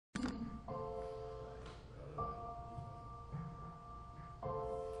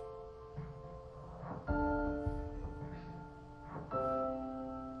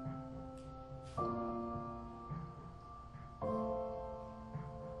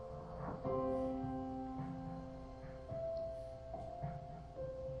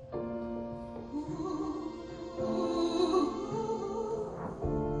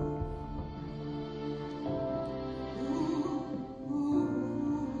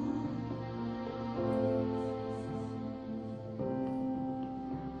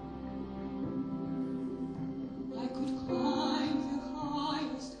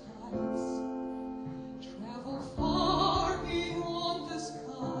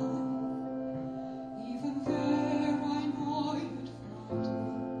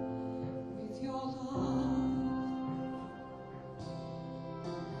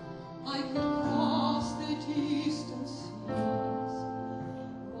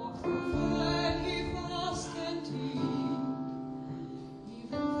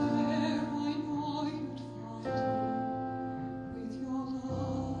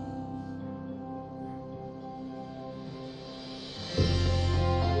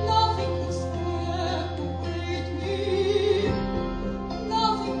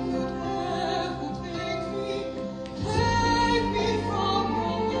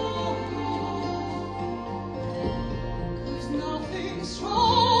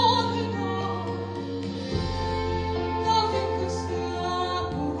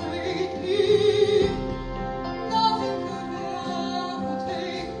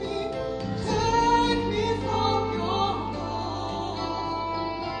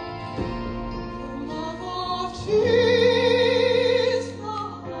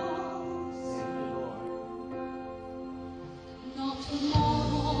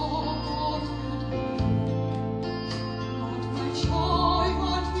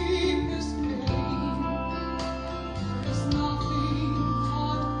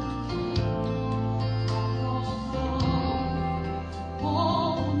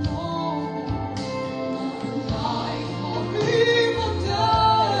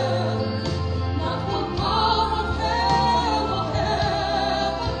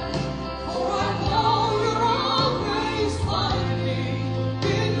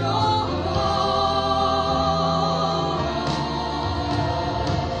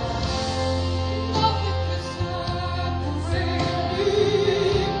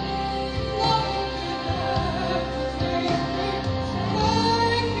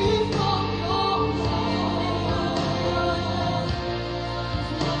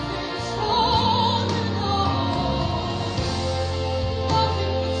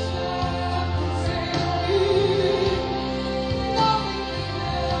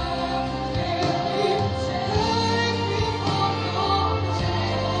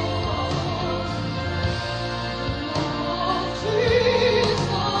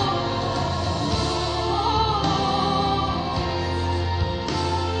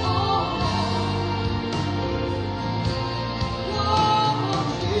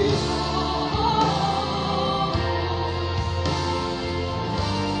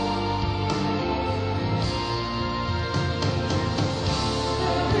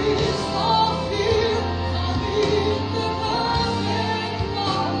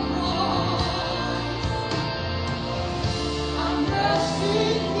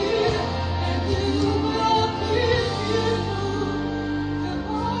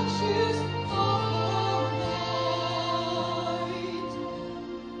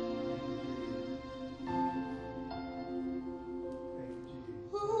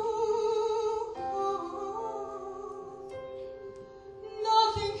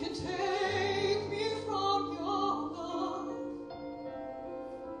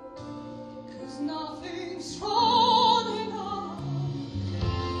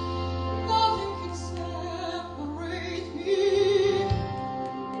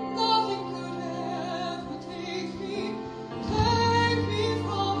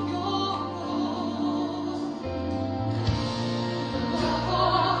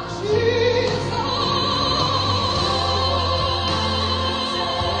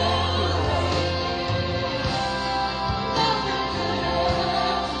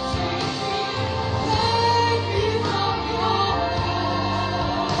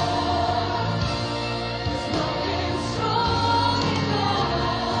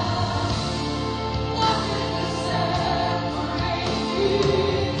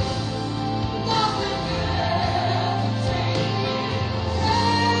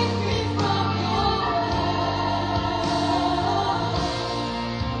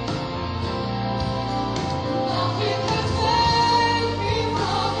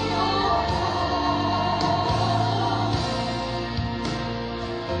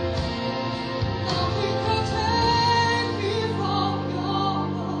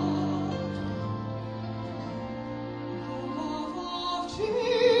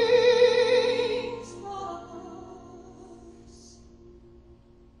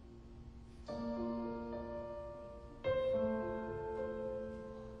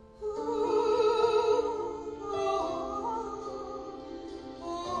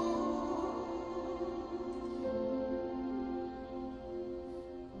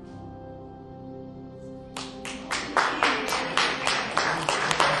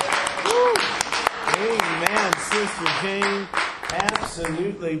Sister Jane.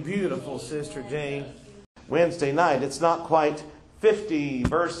 Absolutely beautiful, Sister Jane. Wednesday night. It's not quite 50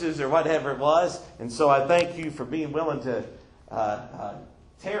 verses or whatever it was. And so I thank you for being willing to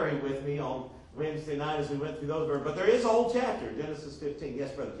tarry with me on Wednesday night as we went through those verses. But there is a whole chapter, Genesis 15.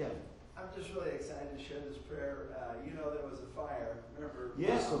 Yes, Brother Kevin. I'm just really excited to share this prayer. There was a fire. Remember?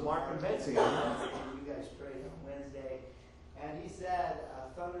 Yes, with Mark and Betsy. You guys prayed on Wednesday. And he said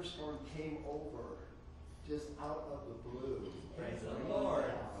a thunderstorm came over just out of the blue. Praise the Lord.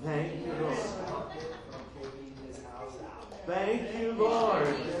 Thank you, Lord. Stopped it from taking his house out. Thank you, Lord.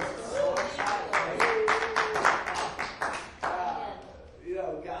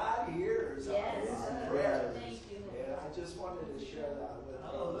 God hears our prayers. Thank you. And I just wanted to share that with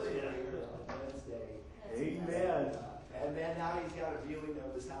you on Wednesday. Amen. And then now he's got a viewing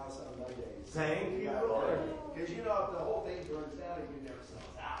of his house on Mondays. Thank you, Lord. Because if the whole thing burns down, you never sell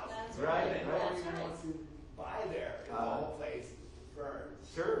his house. That's right. Nobody wants to buy there. The whole place burns.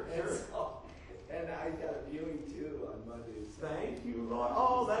 Sure. And now he's got a viewing too on Mondays. Thank you, Lord.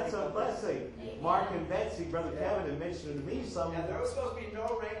 Oh, that's a blessing. Mark and Betsy, Brother Kevin had mentioned to me some. Yeah, there was supposed to be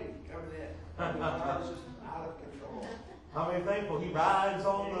no rain coming in. It was just out of control. How many thankful he rides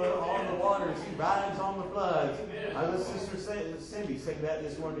on the waters, he rides on the floods. I heard Sister Cindy sing that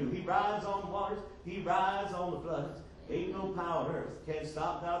this morning. He rides on the waters, he rides on the floods. Ain't no power on earth can't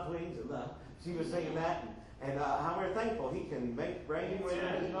stop God's wings of love. She was singing that, and how we're thankful he can make rain where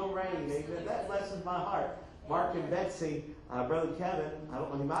there's no rain. Amen. That blesses my heart. Mark and Betsy, Brother Kevin, I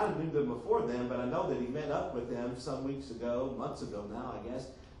don't know, he might have knew them before then, but I know that he met up with them some weeks ago, months ago now, I guess.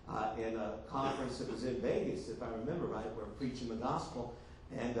 In a conference that was in Vegas, if I remember right, we're preaching the gospel,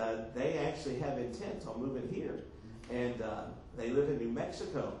 and they actually have intent on moving here, and they live in New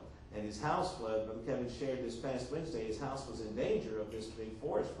Mexico, and his house was, Brother Kevin shared this past Wednesday, his house was in danger of this big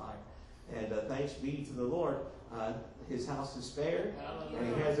forest fire, and thanks be to the Lord, his house is spared,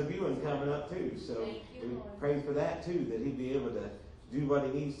 and he has a viewing coming up too, so we pray for that too, that he'd be able to do what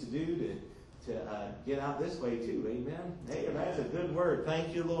he needs to do to get out this way too. Amen. Hey, that's a good word.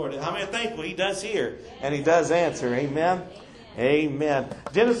 Thank you, Lord. How many are thankful he does hear and he does answer? Amen. Amen.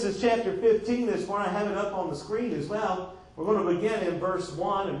 Genesis chapter 15 this morning. I have it up on the screen as well. We're going to begin in verse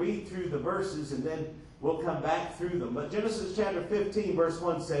 1 and read through the verses, and then we'll come back through them. But Genesis chapter 15 verse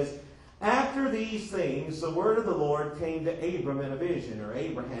 1 says, "After these things the word of the Lord came to Abram in a vision," or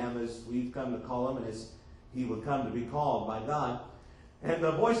Abraham as we've come to call him, and as he would come to be called by God. "And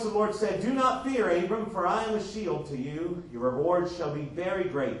the voice of the Lord said, 'Do not fear, Abram, for I am a shield to you. Your reward shall be very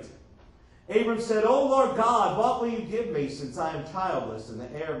great.' Abram said, 'O Lord God, what will you give me, since I am childless, and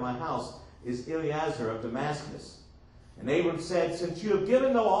the heir of my house is Eliezer of Damascus?' And Abram said, 'Since you have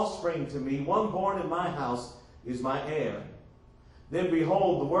given no offspring to me, one born in my house is my heir.' Then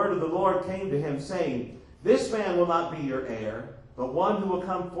behold, the word of the Lord came to him, saying, 'This man will not be your heir, but one who will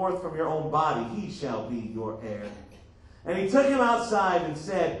come forth from your own body, he shall be your heir.' And he took him outside and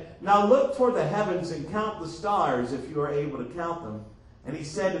said, 'Now look toward the heavens and count the stars, if you are able to count them.' And he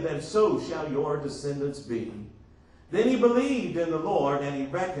said to them, 'So shall your descendants be.' Then he believed in the Lord, and he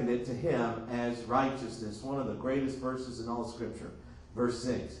reckoned it to him as righteousness. One of the greatest verses in all Scripture. Verse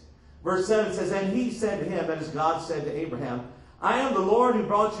 6. Verse 7 says, and he said to him, that is, God said to Abraham, I am the Lord who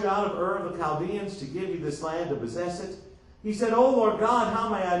brought you out of Ur of the Chaldeans to give you this land to possess it. He said, O Lord God, how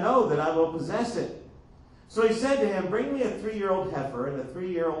may I know that I will possess it? So he said to him, bring me a 3-year-old heifer, and a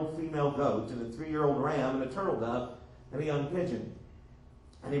 3-year-old female goat, and a 3-year-old ram, and a turtle dove, and a young pigeon.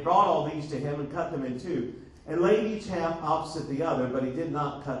 And he brought all these to him, and cut them in two, and laid each half opposite the other, but he did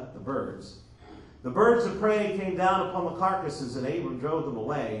not cut the birds. The birds of prey came down upon the carcasses, and Abram drove them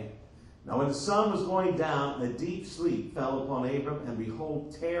away. Now when the sun was going down, a deep sleep fell upon Abram, and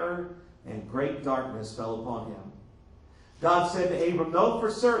behold, terror and great darkness fell upon him. God said to Abram, know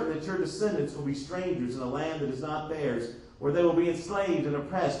for certain that your descendants will be strangers in a land that is not theirs, where they will be enslaved and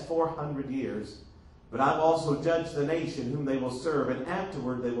oppressed 400 years. But I will also judge the nation whom they will serve, and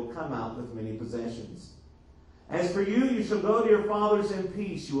afterward they will come out with many possessions. As for you, you shall go to your fathers in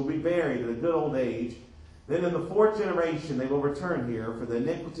peace. You will be buried in a good old age. Then in the 4th generation they will return here, for the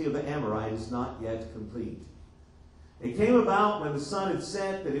iniquity of the Amorite is not yet complete. It came about when the sun had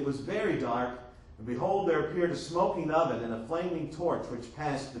set that it was very dark, and behold, there appeared a smoking oven and a flaming torch which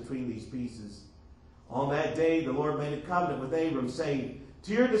passed between these pieces. On that day the Lord made a covenant with Abram, saying,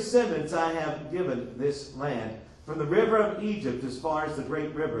 to your descendants I have given this land, from the river of Egypt as far as the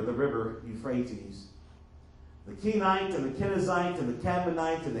great river, the river Euphrates. The Kenite and the Kenizzite and the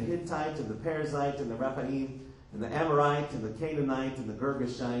Canaanite and the Hittite and the Perizzite and the Rephaim and the Amorite and the Canaanite and the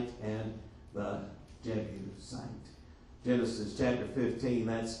Girgashite and the Jebusite. Genesis chapter 15,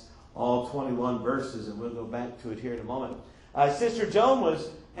 that's all 21 verses, and we'll go back to it here in a moment. Sister Joan was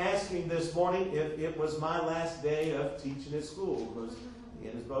asking this morning if it was my last day of teaching at school, because,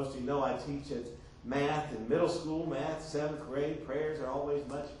 again, as most of you know, I teach at math in middle school, math, 7th grade. Prayers are always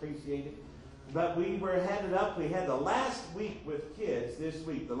much appreciated. But we were headed up. We had the last week with kids this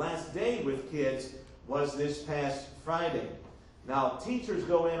week. The last day with kids was this past Friday. Now, teachers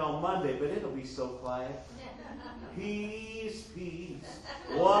go in on Monday, but it'll be so quiet. Peace, peace,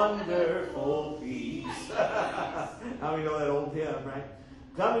 wonderful peace. How many know that old hymn, right?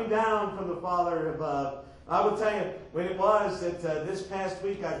 Coming down from the Father above. I will tell you, when it was that this past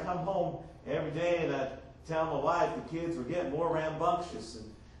week I come home every day and I tell my wife the kids were getting more rambunctious. And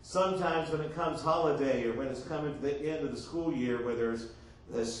sometimes when it comes holiday or when it's coming to the end of the school year where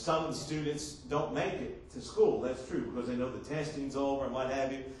there's some students don't make it to school. That's true because they know the testing's over and what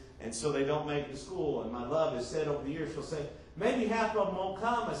have you. And so they don't make it to school. And my love has said over the years, she'll say, maybe half of them won't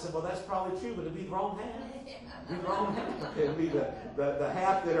come. I said, well, that's probably true, but it'll be the wrong half. It'll be the wrong half. It'll be the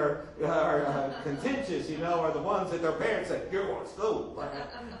half that are contentious, are the ones that their parents say, you're going to school.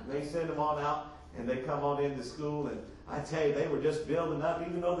 They send them on out, and they come on into school. And I tell you, they were just building up.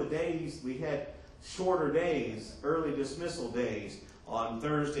 Even though the days, we had shorter days, early dismissal days on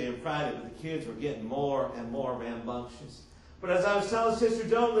Thursday and Friday, but the kids were getting more and more rambunctious. But as I was telling Sister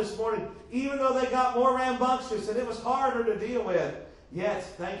Joan this morning, even though they got more rambunctious and it was harder to deal with, yet,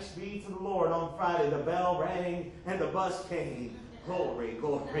 thanks be to the Lord, on Friday the bell rang and the bus came. Glory,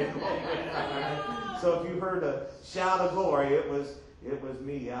 glory, glory. So if you heard a shout of glory, it was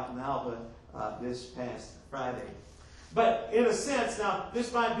me out in Alba this past Friday. But in a sense, now,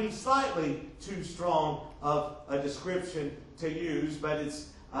 this might be slightly too strong of a description to use, but it's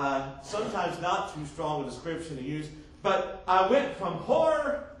sometimes not too strong a description to use. But I went from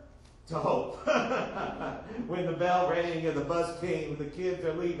horror to hope. When the bell rang and the bus came, the kids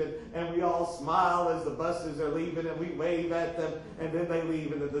are leaving, and we all smile as the buses are leaving, and we wave at them, and then they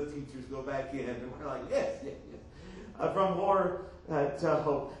leave, and then the teachers go back in, and we're like, yes, yes, yes. From horror to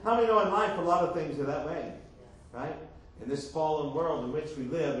hope. How many know in life a lot of things are that way? Right? In this fallen world in which we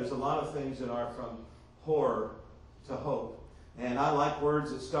live, there's a lot of things that are from horror to hope. And I like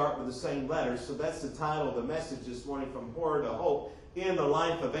words that start with the same letters, so that's the title of the message this morning, From Horror to Hope, in the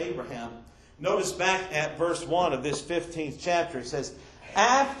life of Abraham. Notice back at verse 1 of this 15th chapter, it says,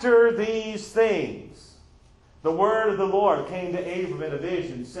 after these things, the word of the Lord came to Abram in a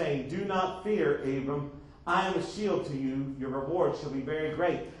vision, saying, do not fear, Abram, I am a shield to you, your reward shall be very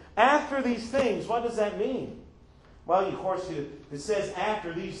great. After these things, what does that mean? Well, of course, it says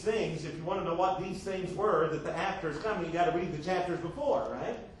after these things. If you want to know what these things were, that the after is coming, you got to read the chapters before,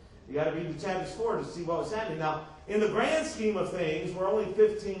 right? You got to read the chapters before to see what was happening. Now, in the grand scheme of things, we're only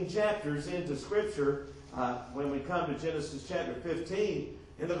 15 chapters into Scripture when we come to Genesis chapter 15.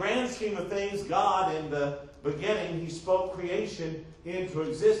 In the grand scheme of things, God, in the beginning, He spoke creation into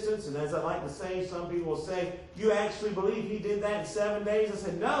existence. And as I like to say, some people will say, you actually believe He did that in 7 days? I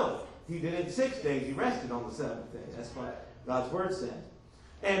said, no. He did it in 6 days. He rested on the 7th day. That's what God's Word says.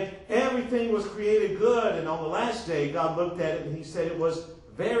 And everything was created good. And on the last day, God looked at it and he said it was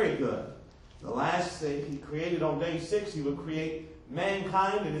very good. The last day he created on day 6, he would create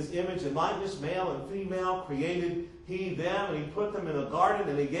mankind in his image and likeness, male and female, created he them, and he put them in a garden,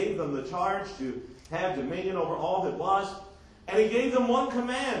 and he gave them the charge to have dominion over all that was. And he gave them one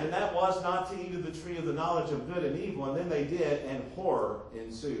command, and that was not to eat of the tree of the knowledge of good and evil. And then they did, and horror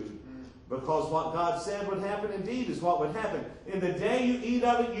ensued. Because what God said would happen indeed is what would happen. In the day you eat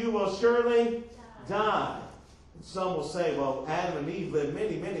of it, you will surely die. And some will say, well, Adam and Eve lived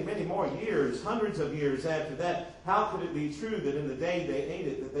many, many, many more years, hundreds of years after that. How could it be true that in the day they ate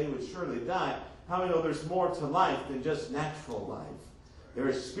it, that they would surely die? How many know there's more to life than just natural life? There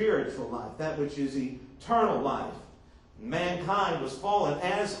is spiritual life, that which is eternal life. Mankind was fallen,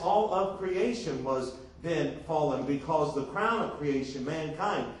 as all of creation was then fallen, because the crown of creation,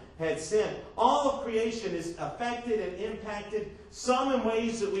 mankind, had sinned. All of creation is affected and impacted, some in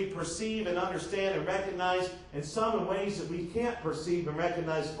ways that we perceive and understand and recognize, and some in ways that we can't perceive and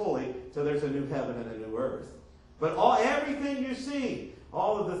recognize fully till there's a new heaven and a new earth. But everything you see,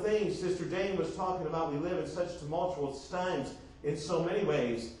 all of the things Sister Dane was talking about, we live in such tumultuous times in so many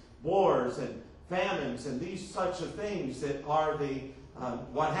ways, wars and famines and these such of things that are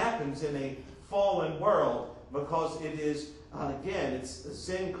what happens in a fallen world, because it is, again, it's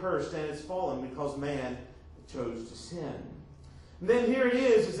sin cursed and it's fallen because man chose to sin. And then here it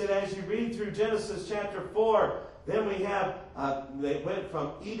is that as you read through Genesis chapter 4, then we have, they went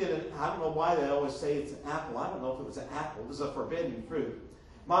from Eden, and I don't know why they always say it's an apple. I don't know if it was an apple. It was a forbidden fruit.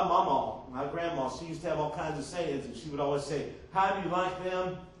 My mama, my grandma, she used to have all kinds of sayings, and she would always say, how do you like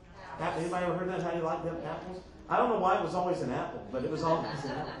them? Anybody ever heard that? How do you like them apples? I don't know why it was always an apple, but it was always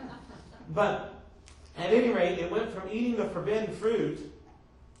an apple. But at any rate, it went from eating the forbidden fruit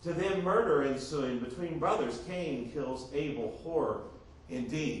to then murder ensuing between brothers. Cain kills Abel. Horror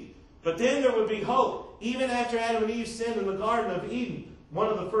indeed. But then there would be hope. Even after Adam and Eve sinned in the Garden of Eden, one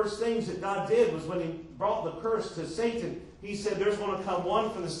of the first things that God did was when he brought the curse to Satan, he said, there's going to come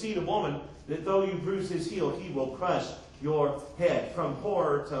one from the seed of woman, that though you bruise his heel, he will crush your head. From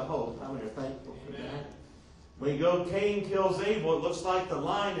horror to hope. How many are thankful for that? When you go, Cain kills Abel, it looks like the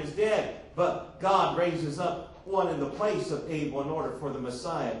line is dead. But God raises up one in the place of Abel in order for the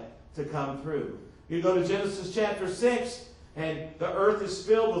Messiah to come through. You go to Genesis chapter 6, and the earth is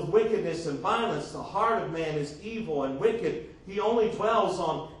filled with wickedness and violence. The heart of man is evil and wicked. He only dwells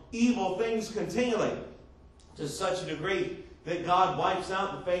on evil things continually, to such a degree that God wipes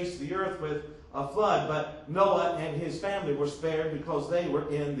out the face of the earth with a flood. But Noah and his family were spared because they were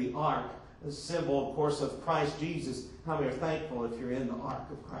in the ark. A symbol, of course, of Christ Jesus. How many are thankful if you're in the ark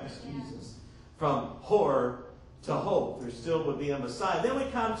of Christ Jesus? From horror to hope. There still would be a Messiah. Then we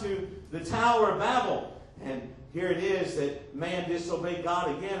come to the Tower of Babel. And here it is that man disobeyed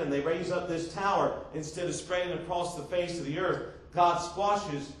God again, and they raise up this tower. Instead of spreading across the face of the earth, God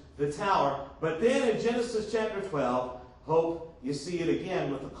squashes the tower. But then in Genesis chapter 12, hope, you see it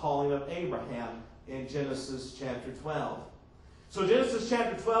again with the calling of Abraham in Genesis chapter 12. So Genesis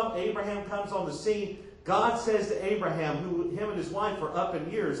chapter 12, Abraham comes on the scene. God says to Abraham, him and his wife were up in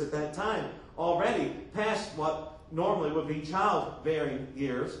years at that time, already past what normally would be childbearing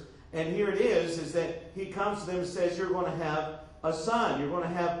years. And here it is that he comes to them and says, you're going to have a son. You're going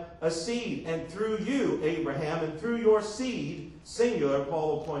to have a seed. And through you, Abraham, and through your seed, singular,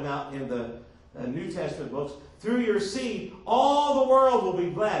 Paul will point out in the New Testament books, through your seed, all the world will be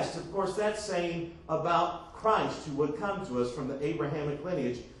blessed. Of course, that's saying about Christ, who would come to us from the Abrahamic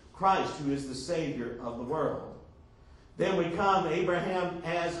lineage. Christ, who is the Savior of the world. Then we come, Abraham,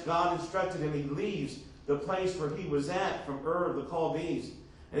 as God instructed him, he leaves the place where he was at from Ur of the Chaldees.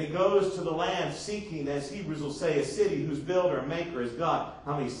 And he goes to the land seeking, as Hebrews will say, a city whose builder and maker is God.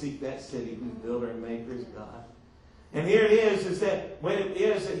 How many seek that city whose builder and maker is God? And here it is that when it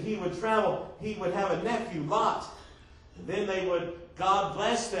is that he would travel, he would have a nephew, Lot. And then God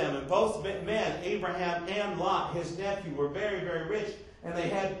blessed them. And both men, Abraham and Lot, his nephew, were very, very rich. And they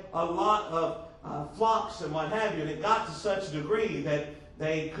had a lot of flocks and what have you. And it got to such a degree that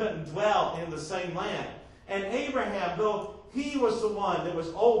they couldn't dwell in the same land. And Abraham, though he was the one that was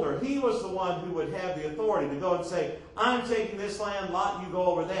older, he was the one who would have the authority to go and say, I'm taking this land, Lot, you go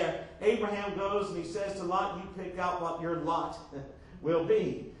over there. Abraham goes and he says to Lot, you pick out what your lot will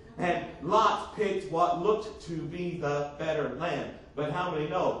be. And Lot picked what looked to be the better land. But how many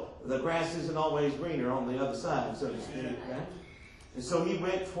know the grass isn't always greener on the other side, so to speak, right? And so he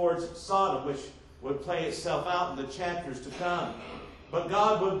went towards Sodom, which would play itself out in the chapters to come. But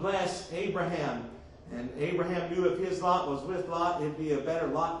God would bless Abraham. And Abraham knew if his lot was with Lot, it'd be a better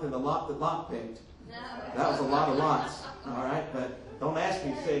lot than the lot that Lot picked. That was a lot of lots. All right? But Don't ask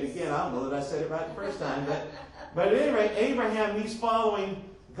me to say it again. I don't know that I said it right the first time. But at any rate, Abraham, he's following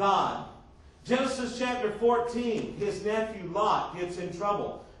God. Genesis chapter 14, his nephew Lot gets in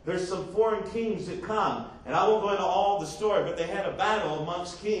trouble. There's some foreign kings that come. And I won't go into all the story, but they had a battle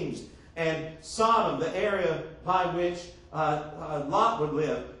amongst kings. And Sodom, the area by which Lot would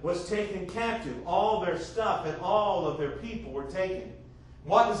live, was taken captive. All their stuff and all of their people were taken.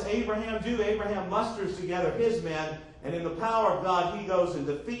 What does Abraham do? Abraham musters together his men, and in the power of God, he goes and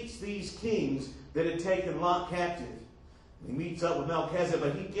defeats these kings that had taken Lot captive. He meets up with Melchizedek,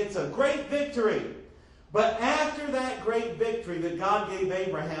 but he gets a great victory. But after that great victory that God gave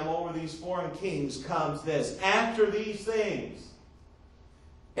Abraham over these foreign kings comes this. After these things,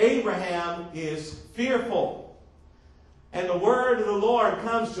 Abraham is fearful. And the word of the Lord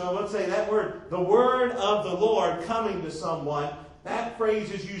comes to him. Let's say that word, the word of the Lord coming to someone. That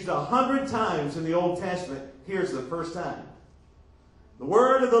phrase is used 100 times in the Old Testament. Here's the first time. The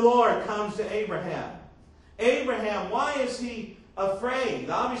word of the Lord comes to Abraham. Abraham, why is he afraid?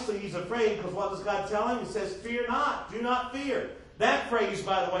 Obviously he's afraid because what does God tell him? He says, fear not, do not fear. That phrase,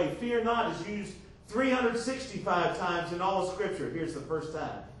 by the way, fear not, is used 365 times in all of Scripture. Here's the first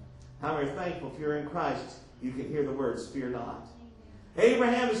time. How many are thankful if you're in Christ, you can hear the words, fear not.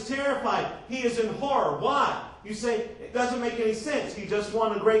 Abraham is terrified. He is in horror. Why? You say, it doesn't make any sense. He just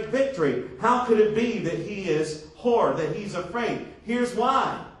won a great victory. How could it be that he is horror, that he's afraid? Here's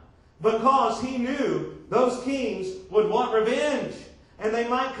why. Because he knew those kings would want revenge, and they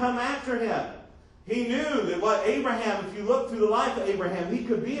might come after him. He knew that what Abraham, if you look through the life of Abraham, he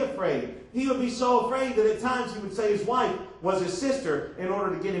could be afraid. He would be so afraid that at times he would say his wife was his sister in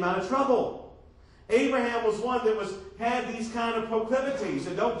order to get him out of trouble. Abraham was one that had these kind of proclivities,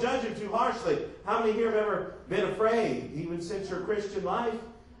 and don't judge him too harshly. How many here have ever been afraid, even since your Christian life,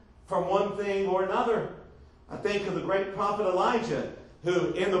 from one thing or another? I think of the great prophet Elijah,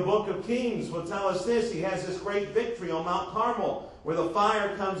 who in the book of Kings will tell us this. He has this great victory on Mount Carmel, where the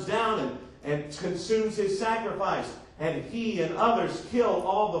fire comes down and consumes his sacrifice. And he and others kill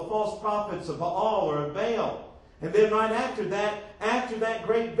all the false prophets of Baal or of Baal. And then right after that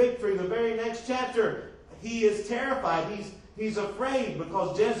great victory, the very next chapter, he is terrified. He's afraid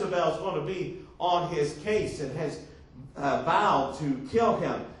because Jezebel is going to be on his case and has vowed to kill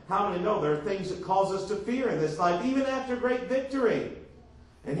him. How many know there are things that cause us to fear in this life, even after great victory?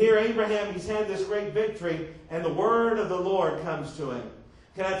 And here Abraham, he's had this great victory, and the word of the Lord comes to him.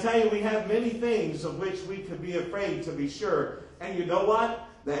 Can I tell you, we have many things of which we could be afraid, to be sure. And you know what?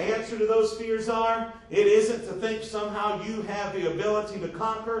 The answer to those fears are, it isn't to think somehow you have the ability to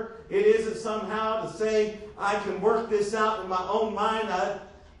conquer. It isn't somehow to say, I can work this out in my own mind.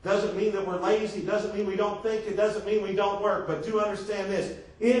 Doesn't mean that we're lazy. It doesn't mean we don't think. It doesn't mean we don't work. But do understand this.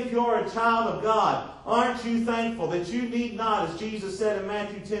 If you're a child of God, aren't you thankful that you need not, as Jesus said in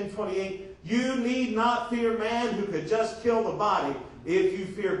Matthew 10:28, you need not fear man who could just kill the body, if you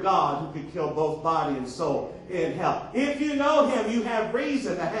fear God who could kill both body and soul in hell. If you know him, you have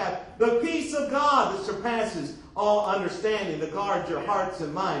reason to have the peace of God that surpasses all understanding, to guard your hearts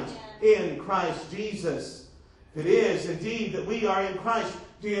and minds in Christ Jesus. If it is indeed that we are in Christ,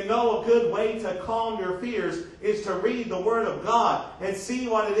 do you know a good way to calm your fears is to read the Word of God and see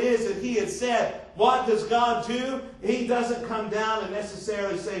what it is that He has said. What does God do? He doesn't come down and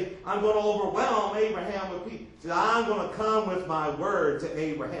necessarily say, I'm going to overwhelm Abraham with peace. I'm going to come with my word to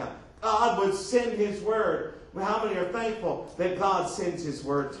Abraham. God would send His word. Well, how many are thankful that God sends His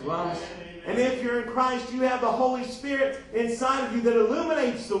word to us? And if you're in Christ, you have the Holy Spirit inside of you that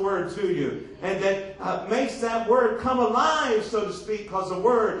illuminates the word to you and that makes that word come alive, so to speak, because the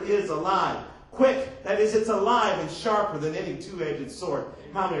word is alive. Quick, that is, it's alive and sharper than any two-edged sword.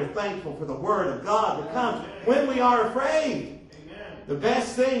 How many are thankful for the word of God that comes when we are afraid? Amen. The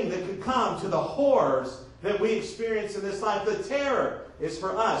best thing that could come to the horrors that we experience in this life, the terror, is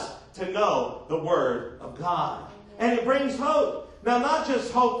for us to know the word of God. And it brings hope. Now, not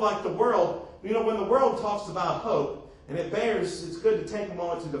just hope like the world. You know, when the world talks about hope, and it's good to take a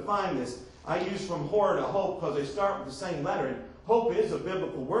moment to define this. I use from horror to hope because they start with the same letter. And hope is a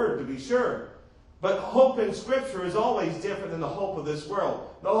biblical word, to be sure. But hope in Scripture is always different than the hope of this world.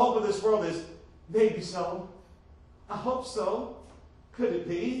 The hope of this world is, maybe so. I hope so. Could it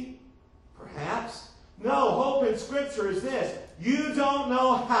be? Perhaps. No, hope in Scripture is this. You don't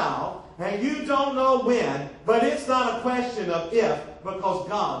know how, and you don't know when, but it's not a question of if, because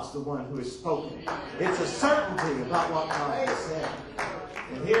God's the one who has spoken. It's a certainty about what God has said.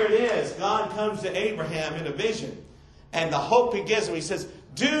 And here it is. God comes to Abraham in a vision. And the hope He gives him, He says,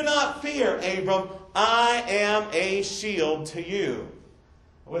 do not fear, Abram. I am a shield to you.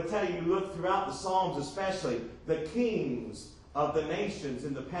 I will tell you, look throughout the Psalms especially, the kings of the nations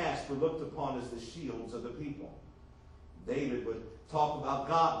in the past were looked upon as the shields of the people. David would talk about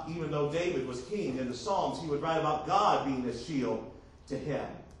God, even though David was king. In the Psalms, he would write about God being a shield to him.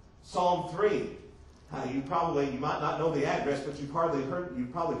 Psalm 3. You might not know the address, but you've probably heard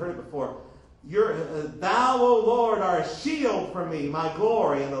it before. Thou, O Lord, art a shield for me, my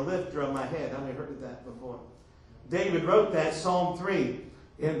glory, and the lifter of my head. How many heard that before? David wrote that, Psalm 3,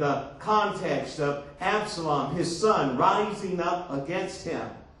 in the context of Absalom, his son, rising up against him.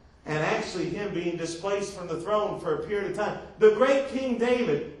 And actually him being displaced from the throne for a period of time. The great King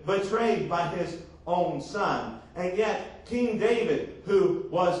David betrayed by his own son. And yet King David, who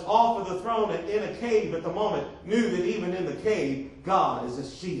was off of the throne and in a cave at the moment, knew that even in the cave, God is a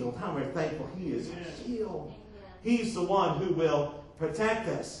shield. How we're thankful He is a shield. He's the one who will protect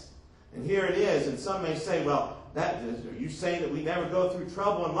us. And here it is. And some may say, well, are you saying that we never go through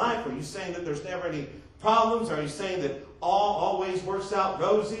trouble in life? Are you saying that there's never any problems? Are you saying that all always works out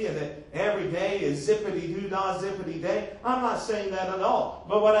rosy and that every day is zippity-doo-dah, zippity-day? I'm not saying that at all.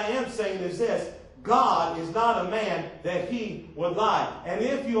 But what I am saying is this. God is not a man that He would lie. And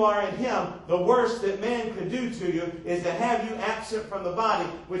if you are in Him, the worst that man could do to you is to have you absent from the body,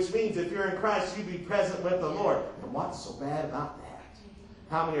 which means if you're in Christ, you be present with the Lord. And what's so bad about that?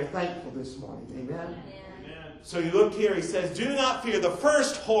 How many are thankful this morning? Amen? So you look here, he says, do not fear. The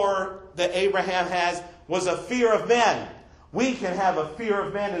first horror that Abraham has was a fear of men. We can have a fear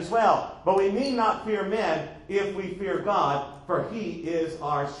of men as well. But we need not fear men if we fear God, for He is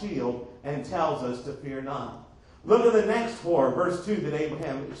our shield and tells us to fear not. Look at the next horror, verse 2, that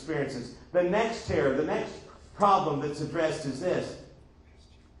Abraham experiences. The next terror, the next problem that's addressed is this.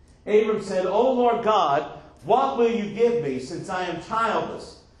 Abram said, O Lord God, what will you give me, since I am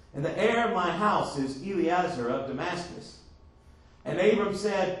childless? And the heir of my house is Eliezer of Damascus. And Abram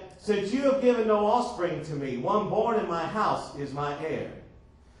said, since you have given no offspring to me, one born in my house is my heir.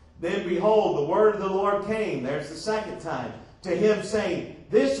 Then behold, the word of the Lord came, there's the second time, to him saying,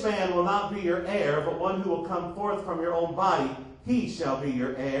 this man will not be your heir, but one who will come forth from your own body, he shall be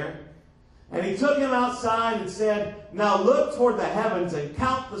your heir. And he took him outside and said, now look toward the heavens and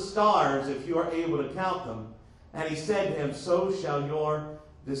count the stars, if you are able to count them. And he said to him, so shall your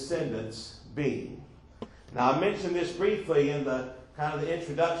descendants be. Now I mentioned this briefly in the kind of the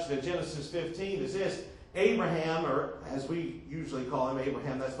introduction to Genesis 15 is this. Abraham, or as we usually call him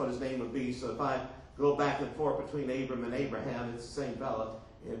Abraham, that's what his name would be. So if I go back and forth between Abram and Abraham, it's the same fellow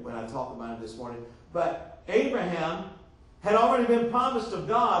when I talk about him this morning. But Abraham had already been promised of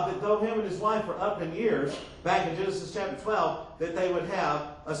God that though him and his wife were up in years, back in Genesis chapter 12, that they would have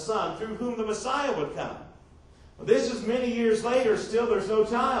a son through whom the Messiah would come. Well, this is many years later, still there's no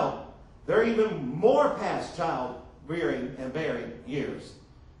child. They're even more past child rearing and bearing years,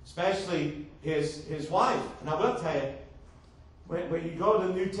 especially his wife. And I will tell you, when you go to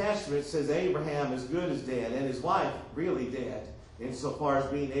the New Testament, it says Abraham is good as dead, and his wife really dead, insofar as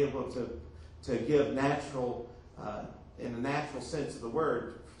being able to give natural, in the natural sense of the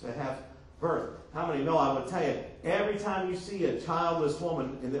word, to have birth. How many know, I would tell you, every time you see a childless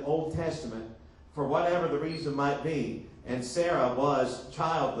woman in the Old Testament, for whatever the reason might be, and Sarah was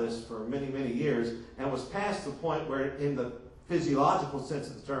childless for many, many years, and was past the point where, in the physiological sense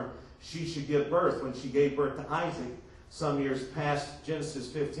of the term, she should give birth when she gave birth to Isaac some years past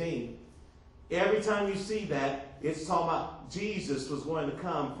Genesis 15. Every time you see that, it's talking about Jesus was going to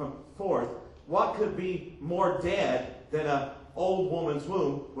come from forth. What could be more dead than an old woman's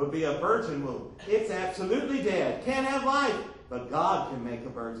womb would be a virgin womb. It's absolutely dead. Can't have life. But God can make a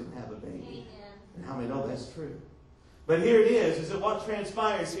virgin have a baby. Amen. And how many know that's true? But here it is that what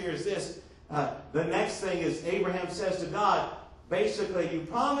transpires here is this. The next thing is Abraham says to God, basically, you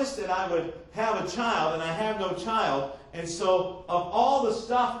promised that I would have a child, and I have no child. And so, of all the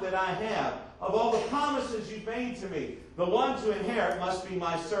stuff that I have, of all the promises you've made to me, the one to inherit must be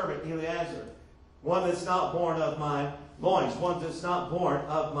my servant Eliezer. One that's not born of my loins. One that's not born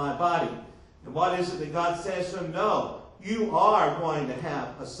of my body. And what is it that God says to him? No, you are going to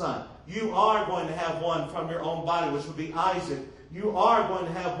have a son. You are going to have one from your own body, which would be Isaac. You are going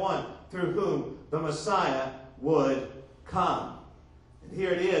to have one through whom the Messiah would come. And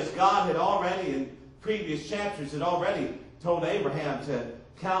here it is. God had already, in previous chapters, had already told Abraham to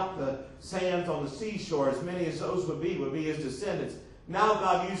count the sands on the seashore. As many as those would be his descendants. Now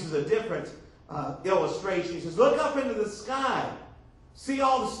God uses a different illustration. He says, look up into the sky. See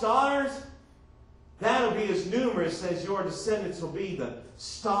all the stars? That'll be as numerous as your descendants will be, the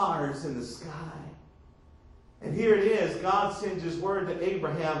stars in the sky. And here it is. God sends his word to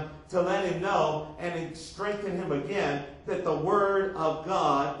Abraham to let him know and strengthen him again that the word of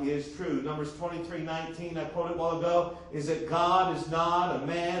God is true. Numbers 23:19, I quoted a while ago, is that God is not a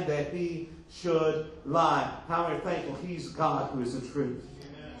man that he should lie. How am I thankful he's God who is the truth.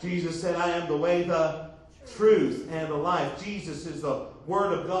 Amen. Jesus said, I am the way, the truth, and the life. Jesus is the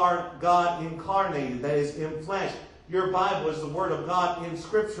word of God incarnated, that is in flesh. Your Bible is the word of God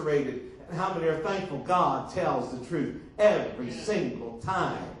inscripturated. And how many are thankful God tells the truth every single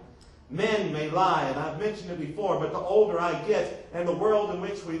time? Men may lie, and I've mentioned it before, but the older I get and the world in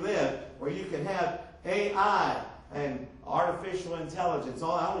which we live, where you can have AI and artificial intelligence.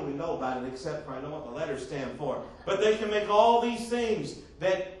 Oh, I don't even know about it except for I know what the letters stand for. But they can make all these things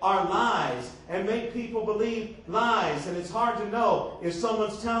that are lies and make people believe lies. And it's hard to know if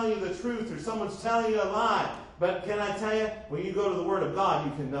someone's telling you the truth or someone's telling you a lie. But can I tell you, when you go to the Word of God,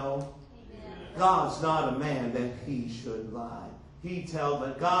 you can know. Amen. God's not a man that he should lie. He tells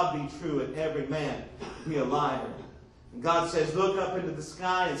that God be true and every man be a liar. And God says, look up into the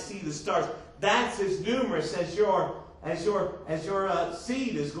sky and see the stars. That's as numerous as your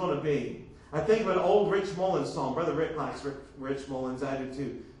seed is going to be. I think of an old Rich Mullins song. Brother Rick likes Rich Mullins. I do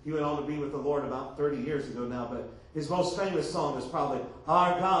too. He went on to be with the Lord about 30 years ago now. But his most famous song is probably,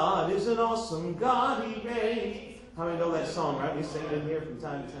 Our God is an awesome God he made. How many know that song, right? We sing it in here from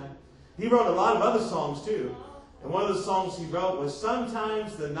time to time. He wrote a lot of other songs too. And one of the songs he wrote was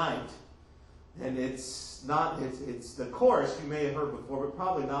Sometimes the Night. And it's the chorus you may have heard before, but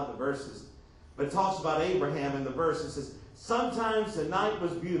probably not the verses. But it talks about Abraham in the verse. It says, sometimes the night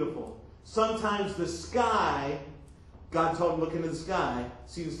was beautiful. Sometimes the sky, God told him, look into the sky,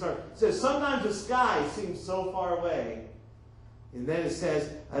 see the stars. It says, sometimes the sky seems so far away. And then it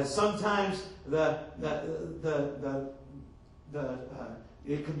says, sometimes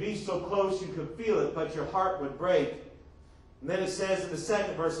it could be so close you could feel it, but your heart would break. And then it says in the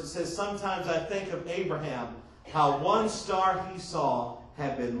second verse, it says, sometimes I think of Abraham, how one star he saw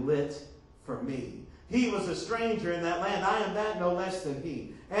had been lit for me. He was a stranger in that land. I am that no less than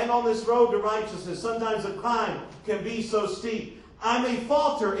he. And on this road to righteousness, sometimes the climb can be so steep. I may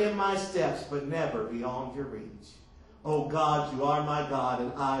falter in my steps, but never beyond your reach. Oh God, you are my God,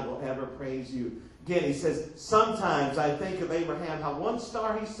 and I will ever praise you. Again, he says, sometimes I think of Abraham, how one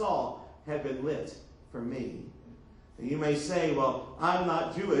star he saw had been lit for me. And you may say, well, I'm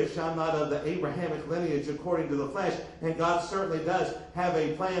not Jewish. I'm not of the Abrahamic lineage according to the flesh. And God certainly does have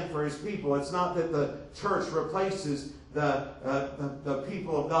a plan for his people. It's not that the church replaces the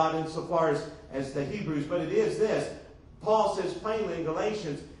people of God insofar as the Hebrews, but it is this. Paul says plainly in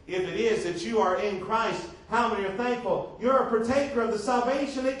Galatians, if it is that you are in Christ, how many are thankful? You're a partaker of the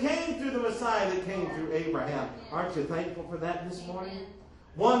salvation that came through the Messiah that came through Abraham. Aren't you thankful for that this morning?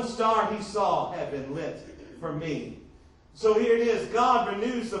 One star he saw had been lit for me. So here it is. God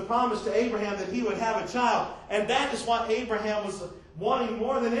renews the promise to Abraham that he would have a child. And that is what Abraham was wanting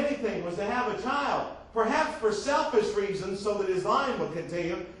more than anything, was to have a child. Perhaps for selfish reasons so that his line would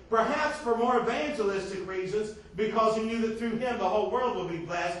continue. Perhaps for more evangelistic reasons because he knew that through him the whole world would be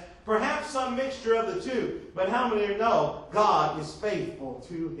blessed. Perhaps some mixture of the two. But how many know God is faithful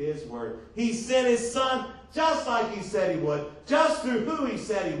to his word? He sent his son just like he said he would. Just through who he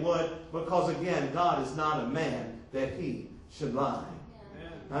said he would. Because again, God is not a man that he should lie.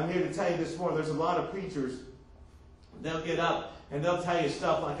 Yeah. I'm here to tell you this morning, there's a lot of preachers, they'll get up and they'll tell you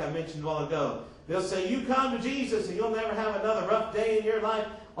stuff like I mentioned a while ago. They'll say, you come to Jesus and you'll never have another rough day in your life.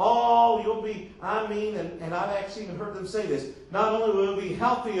 Oh, you'll be, and I've actually even heard them say this, not only will you be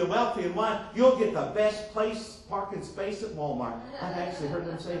healthy and wealthy and wise, you'll get the best parking space at Walmart. I've actually heard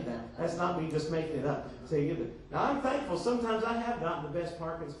them say that. That's not me just making it up. Now, I'm thankful sometimes I have gotten the best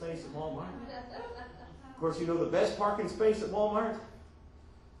parking space at Walmart. Of course, you know the best parking space at Walmart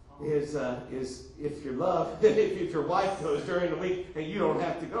is if your wife goes during the week and you don't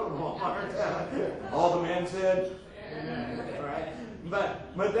have to go to Walmart. All the men said, right?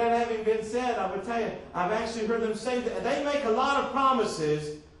 But that having been said, I would tell you, I've actually heard them say that they make a lot of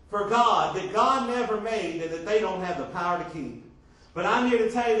promises for God that God never made and that they don't have the power to keep. But I'm here to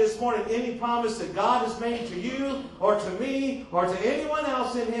tell you this morning, any promise that God has made to you or to me or to anyone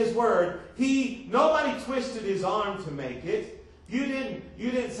else in his word, nobody twisted his arm to make it. You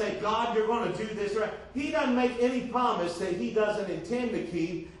didn't say, God, you're going to do this right. He doesn't make any promise that he doesn't intend to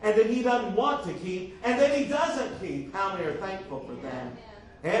keep and that he doesn't want to keep and that he doesn't keep. How many are thankful for that?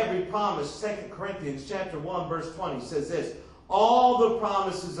 Every promise, 2 Corinthians chapter 1, verse 20 says this, all the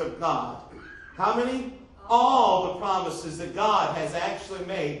promises of God. How many? All the promises that God has actually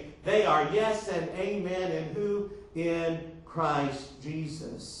made, they are yes and amen. And who? In Christ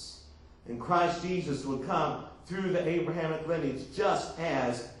Jesus. And Christ Jesus would come through the Abrahamic lineage, just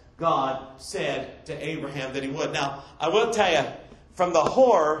as God said to Abraham that he would. Now, I will tell you, from the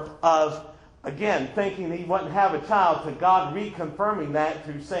horror of, again, thinking that he wouldn't have a child, to God reconfirming that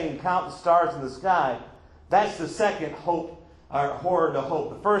through saying, count the stars in the sky, that's the second hope, or horror to hope.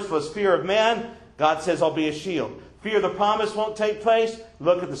 The first was fear of man. God says, I'll be a shield. Fear of the promise won't take place.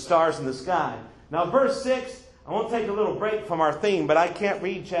 Look at the stars in the sky. Now, verse 6, I won't take a little break from our theme, but I can't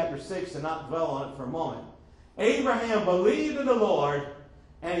read chapter 6 and not dwell on it for a moment. Abraham believed in the Lord,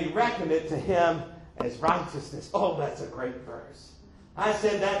 and he reckoned it to him as righteousness. Oh, that's a great verse. I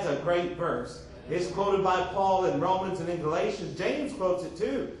said that's a great verse. It's quoted by Paul in Romans and in Galatians. James quotes it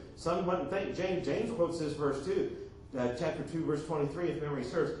too. Some wouldn't think James quotes this verse too. Chapter 2, verse 23, if memory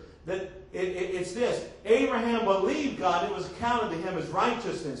serves. That it's this. Abraham believed God. It was accounted to him as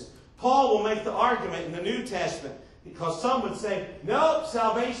righteousness. Paul will make the argument in the New Testament, because some would say, nope,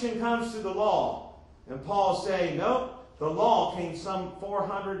 salvation comes through the law. And Paul say, nope, the law came some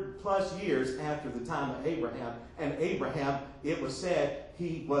 400 plus years after the time of Abraham. And Abraham, it was said,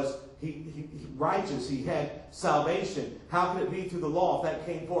 he was righteous. He had salvation. How could it be through the law if that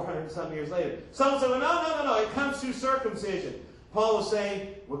came 400 and some years later? Some say, well, no. It comes through circumcision. Paul was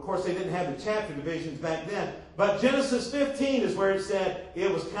saying, well, of course, they didn't have the chapter divisions back then. But Genesis 15 is where it said it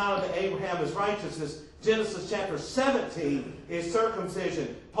was counted to Abraham as righteousness. Genesis chapter 17 is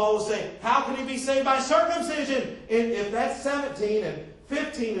circumcision. Paul was saying, how can he be saved by circumcision? If that's 17 and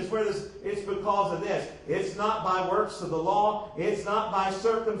 15 is where it's because of this. It's not by works of the law. It's not by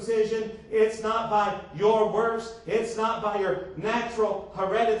circumcision. It's not by your works. It's not by your natural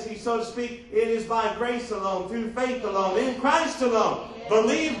heredity, so to speak. It is by grace alone, through faith alone, in Christ alone. Yes.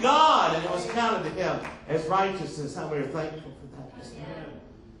 Believe God, and it was counted to him as righteousness. How many are thankful for that?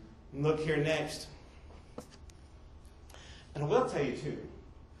 And look here next. And I will tell you too,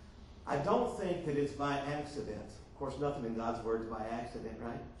 I don't think that it's by accident. Of course, nothing in God's Word is by accident,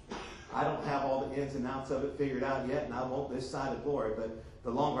 right? I don't have all the ins and outs of it figured out yet, and I won't this side of glory. But the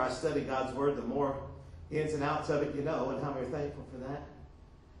longer I study God's Word, the more ins and outs of it you know, and how many are thankful for that.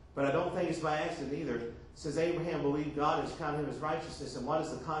 But I don't think it's by accident either. It says Abraham believed God and counted him as righteousness. And what is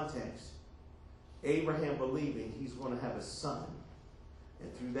the context? Abraham believing he's going to have a son.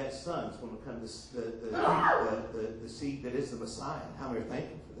 And through that son is going to come the seed that is the Messiah. How many are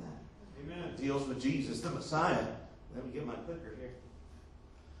thankful for that? Amen. It deals with Jesus, the Messiah. Let me get my clicker here.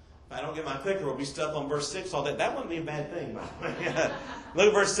 If I don't get my clicker, we'll be stuck on verse 6 all day. That wouldn't be a bad thing, by the way. Look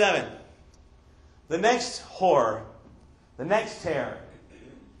at verse 7. The next horror, the next terror.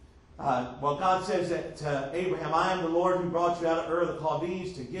 God says that to Abraham, I am the Lord who brought you out of Ur of the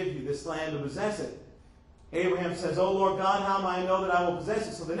Chaldees to give you this land to possess it. Abraham says, oh Lord God, how am I know that I will possess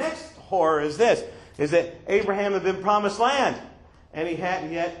it? So the next horror is this, is that Abraham had been promised land, and he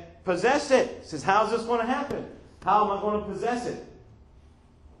hadn't yet possessed it. He says, how's this going to happen? How am I going to possess it?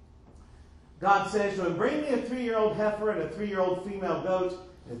 God says to him, bring me a 3-year-old heifer and a 3-year-old female goat,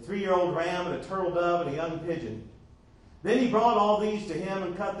 and a 3-year-old ram and a turtle dove and a young pigeon. Then he brought all these to him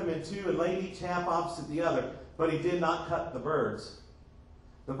and cut them in two and laid each half opposite the other, but he did not cut the birds.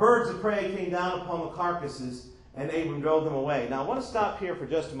 The birds of prey came down upon the carcasses, and Abram drove them away. Now I want to stop here for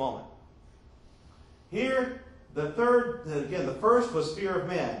just a moment. Here, the first was fear of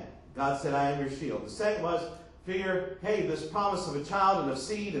man. God said, I am your shield. The second was fear, hey, this promise of a child and of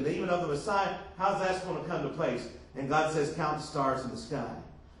seed and even of the Messiah, how's that going to come to place? And God says, count the stars in the sky.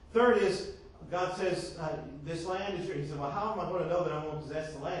 Third is, God says, this land is yours. He said, well, how am I going to know that I'm going to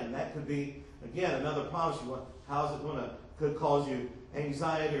possess the land? And that could be, again, another promise you want. How is it going to, could cause you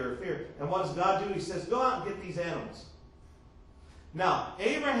anxiety or fear? And what does God do? He says, go out and get these animals. Now,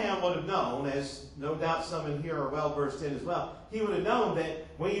 Abraham would have known, as no doubt some in here are well versed in as well, he would have known that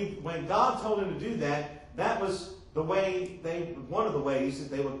when God told him to do that, that was the way one of the ways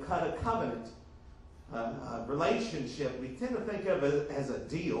that they would cut a covenant, a relationship. We tend to think of it as a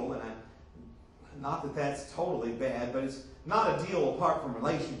deal, and not that that's totally bad, but it's not a deal apart from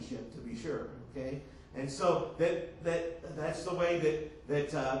relationship, to be sure. Okay, and so that's the way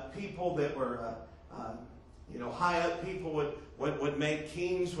that people that were high up people would make,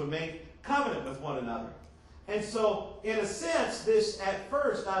 kings would make covenant with one another. And so, in a sense, this at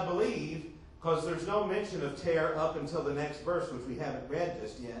first, I believe, because there's no mention of terror up until the next verse, which we haven't read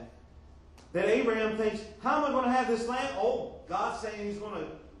just yet, that Abraham thinks, how am I going to have this land? Oh, God's saying he's going to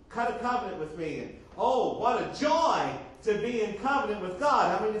cut a covenant with me. And oh, what a joy to be in covenant with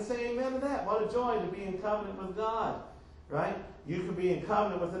God. How many can say amen to that? What a joy to be in covenant with God. Right? You can be in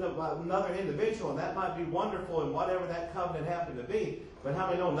covenant with another individual, and that might be wonderful in whatever that covenant happened to be. But how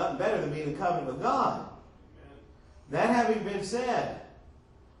many know nothing better than being in covenant with God? Amen. That having been said,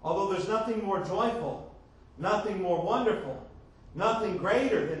 although there's nothing more joyful nothing more wonderful, nothing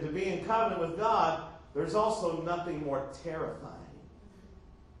greater than to be in covenant with God, there's also nothing more terrifying.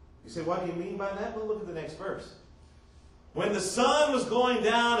 You say, what do you mean by that? Well, look at the next verse. When the sun was going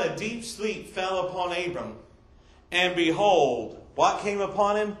down, a deep sleep fell upon Abram. And behold, what came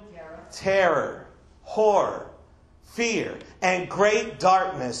upon him? Terror, horror, fear, and great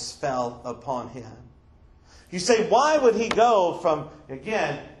darkness fell upon him. You say, why would he go from,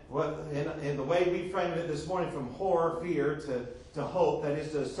 again, in the way we framed it this morning, from horror, fear, to hope, that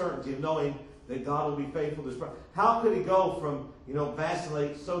is, to a certainty of knowing that God will be faithful to His promise. How could he go from,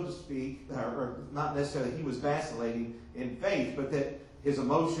 vacillate, so to speak, or not necessarily he was vacillating in faith, but that his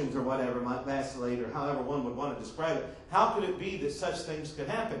emotions or whatever might vacillate, or however one would want to describe it. How could it be that such things could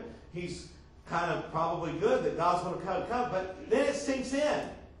happen? He's kind of probably good that God's going to cut a covenant, but then it sinks in.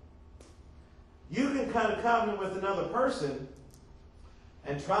 You can cut a covenant with another person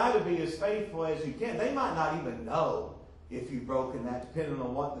and try to be as faithful as you can. They might not even know if you've broken that, depending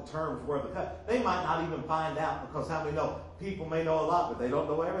on what the terms were of the covenant. They might not even find out, because how many know? People may know a lot, but they don't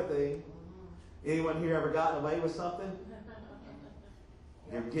know everything. Anyone here ever gotten away with something?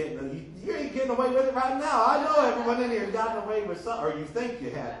 You ain't getting away with it right now. I know everyone in here has gotten away with something, or you think you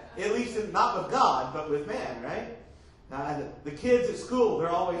have. At least not with God, but with man, right? Now, the kids at school, they're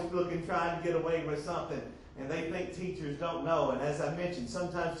always trying to get away with something. And they think teachers don't know. And as I mentioned,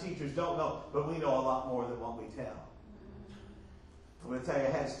 sometimes teachers don't know, but we know a lot more than what we tell. I'm going to tell you, I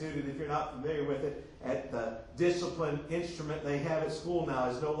had a student, if you're not familiar with it, at the discipline instrument they have at school now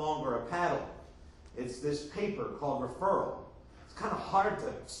is no longer a paddle. It's this paper called referral. It's kind of hard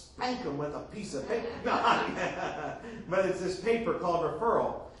to spank them with a piece of paper. But it's this paper called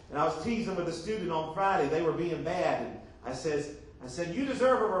referral. And I was teasing with a student on Friday. They were being bad. And I said, you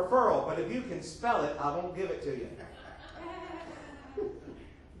deserve a referral, but if you can spell it, I won't give it to you.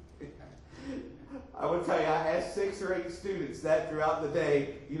 I would tell you, I asked 6 or 8 students that throughout the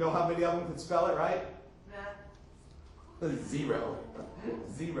day. You know how many of them could spell it right? Zero.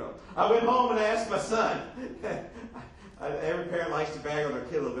 I went home and asked my son. Every parent likes to bag on their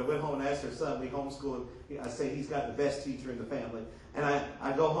kid a little bit. I went home and asked their son. We homeschool him. I say he's got the best teacher in the family. And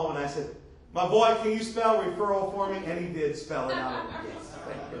I go home and I said, my boy, can you spell referral for me? And he did spell it out. Yes,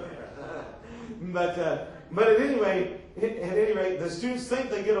 thank you. But at any rate, the students think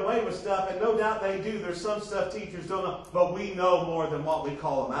they get away with stuff, and no doubt they do. There's some stuff teachers don't know, but we know more than what we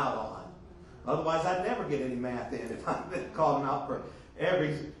call them out on. Otherwise, I'd never get any math in if I didn't call them out for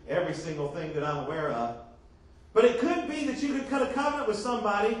every single thing that I'm aware of. But it could be that you could cut a covenant with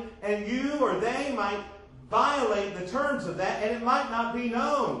somebody, and you or they might violate the terms of that, and it might not be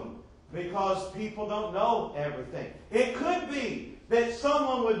known because people don't know everything. It could be that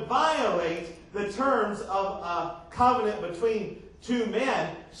someone would violate the terms of a covenant between 2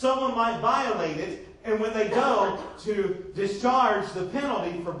 men. Someone might violate it, and when they go to discharge the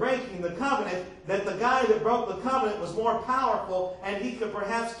penalty for breaking the covenant, that the guy that broke the covenant was more powerful, and he could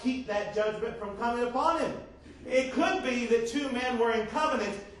perhaps keep that judgment from coming upon him. It could be that 2 men were in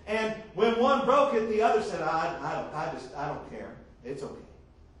covenant, and when one broke it, the other said, I don't care. It's okay.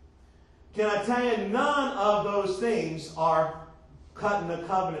 Can I tell you, none of those things are cutting a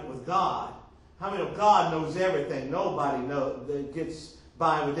covenant with God. How many of God knows everything? Nobody gets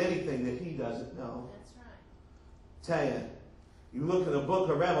by with anything that He doesn't know. That's right. Tell you, you look in the book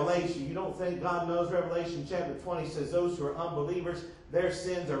of Revelation, you don't think God knows. Revelation chapter 20 says those who are unbelievers, their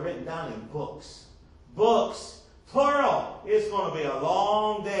sins are written down in books. Books, plural. It's going to be a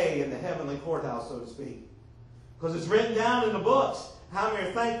long day in the heavenly courthouse, so to speak. Because it's written down in the books. How many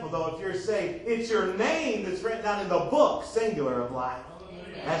are thankful, though, if you're saved? It's your name that's written down in the book, singular, of life.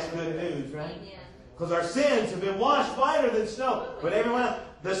 Amen. That's good news, right? Amen. Because our sins have been washed whiter than snow. But everyone else,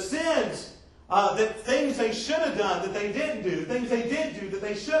 the sins, things they should have done that they didn't do, things they did do that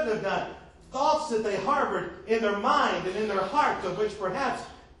they shouldn't have done, thoughts that they harbored in their mind and in their heart, of which perhaps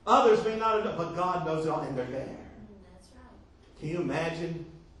others may not have known, but God knows it all, and they're there. That's right. Can you imagine?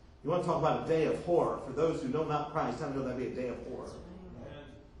 You want to talk about a day of horror. For those who know not Christ, how many know that'd be a day of horror?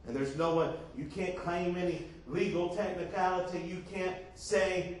 And there's no one, you can't claim any legal technicality. You can't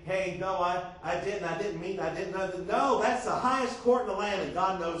say, hey, no, I didn't mean, I didn't know. No, that's the highest court in the land, and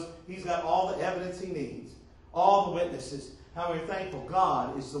God knows He's got all the evidence He needs. All the witnesses. How are you thankful?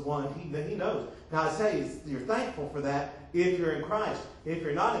 God is the one He knows. Now, I say you're thankful for that if you're in Christ. If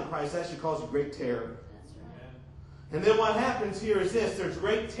you're not in Christ, that should cause you great terror. That's right. And then what happens here is this. There's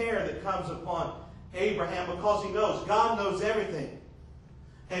great terror that comes upon Abraham because he knows. God knows everything.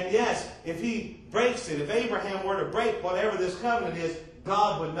 And yes, if he breaks it, if Abraham were to break whatever this covenant is,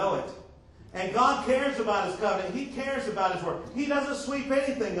 God would know it. And God cares about His covenant. He cares about His word. He doesn't sweep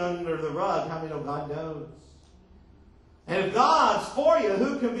anything under the rug. How many know God knows? And if God's for you,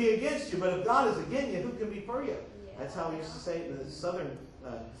 who can be against you? But if God is against you, who can be for you? That's how we used to say it in the southern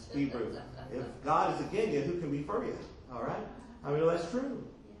Hebrew. If God is against you, who can be for you? All right? I mean, that's true.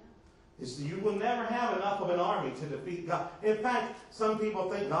 You will never have enough of an army to defeat God. In fact, some people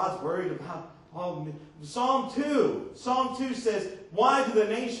think God's worried about Psalm 2 says, why do the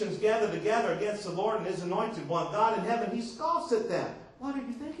nations gather together against the Lord and His anointed one? God in heaven, He scoffs at them. What are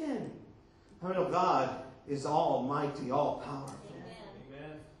you thinking? I mean, God is almighty, all powerful.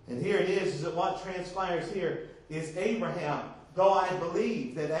 Amen. And here it is that what transpires here is Abraham, though I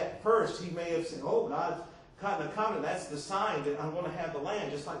believe that at first he may have said, oh, God's cutting a covenant. That's the sign that I'm going to have the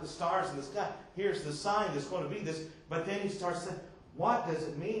land, just like the stars in the sky. Here's the sign that's going to be this. But then he starts saying, what does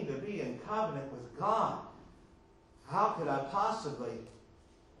it mean to be in covenant with God? How could I possibly?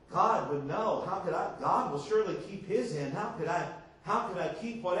 God would know. How could I? God will surely keep His end. How could I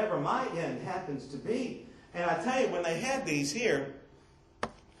keep whatever my end happens to be? And I tell you, when they had these here,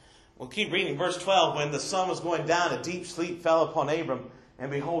 we'll keep reading verse 12. When the sun was going down, a deep sleep fell upon Abram,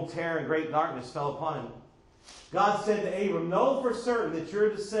 and behold, terror and great darkness fell upon him. God said to Abram, know for certain that your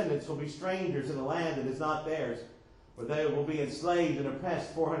descendants will be strangers in a land that is not theirs, where they will be enslaved and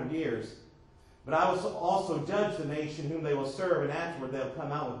oppressed 400 years. But I will also judge the nation whom they will serve, and afterward they'll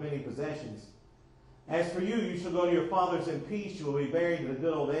come out with many possessions. As for you, you shall go to your fathers in peace. You will be buried in a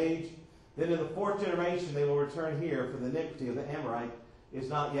good old age. Then in the fourth generation they will return here, for the iniquity of the Amorite is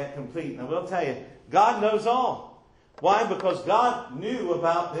not yet complete. And I will tell you, God knows all. Why? Because God knew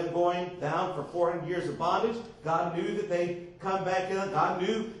about them going down for 400 years of bondage. God knew that they'd come back in. God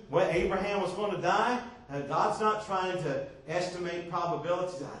knew when Abraham was going to die. And God's not trying to estimate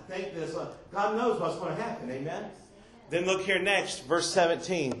probabilities. I think this. God knows what's going to happen. Amen? Then look here next, verse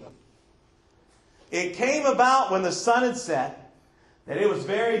 17. It came about when the sun had set, that it was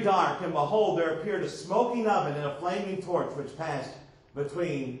very dark, and behold, there appeared a smoking oven and a flaming torch which passed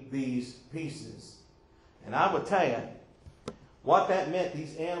between these pieces. And I would tell you, what that meant,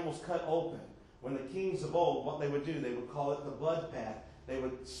 these animals cut open. When the kings of old, what they would do, they would call it the blood path. They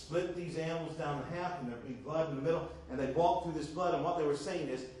would split these animals down in half, and there'd be blood in the middle, and they'd walk through this blood. And what they were saying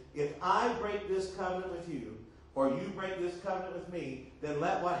is, if I break this covenant with you, or you break this covenant with me, then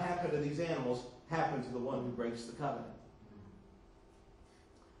let what happened to these animals happen to the one who breaks the covenant.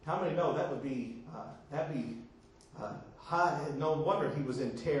 How many know that'd be high? No wonder he was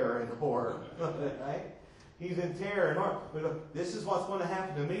in terror and horror, right? He's in terror and horror. This is what's going to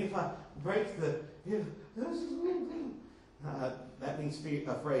happen to me if I break the. That means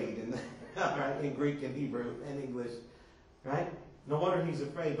afraid, right? In Greek and Hebrew and English, right? No wonder he's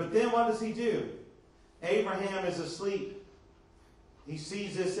afraid. But then what does he do? Abraham is asleep. He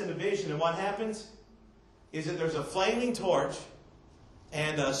sees this in a vision, and what happens is that there's a flaming torch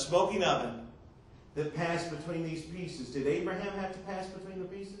and a smoking oven that passed between these pieces. Did Abraham have to pass between the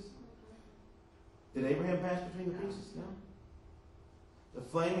pieces? Did Abraham pass between the pieces? No. The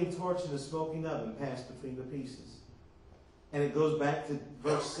flaming torch and the smoking oven passed between the pieces. And it goes back to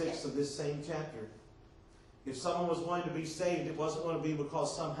verse 6 of this same chapter. If someone was going to be saved, it wasn't going to be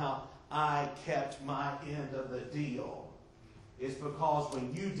because somehow I kept my end of the deal. It's because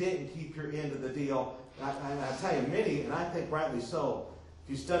when you didn't keep your end of the deal, I tell you, many, and I think rightly so,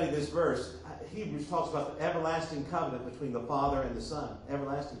 if you study this verse, Hebrews talks about the everlasting covenant between the Father and the Son.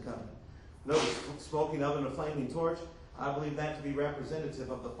 Everlasting covenant. Notice, smoking oven and a flaming torch. I believe that to be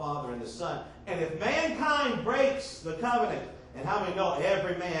representative of the Father and the Son. And if mankind breaks the covenant, and how many know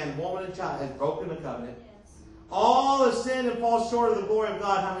every man, woman, and child has broken the covenant, Yes. all have sinned and fall short of the glory of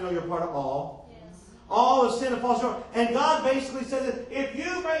God. How many know you're part of all? Yes. All have sinned and fall short. And God basically said that if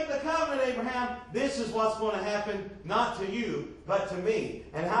you break the covenant, Abraham, this is what's going to happen, not to you, but to me.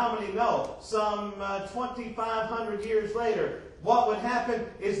 And how many know? Some 2,500 years later, what would happen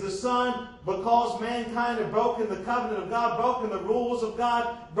is the Son, because mankind had broken the covenant of God, broken the rules of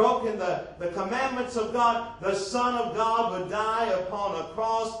God, broken the commandments of God, the Son of God would die upon a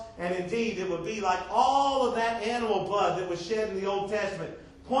cross. And indeed, it would be like all of that animal blood that was shed in the Old Testament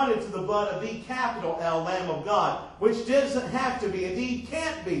pointed to the blood of the capital L, Lamb of God, which doesn't have to be, indeed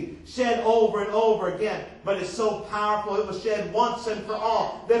can't be, shed over and over again. But it's so powerful, it was shed once and for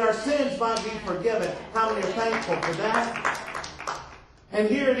all, that our sins might be forgiven. How many are thankful for that? And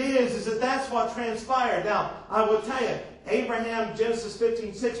here it is that that's what transpired. Now, I will tell you, Abraham, Genesis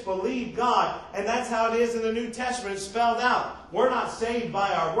 15:6, believed God, and that's how it is in the New Testament. It's spelled out. We're not saved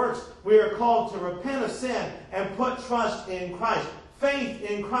by our works. We are called to repent of sin and put trust in Christ. faith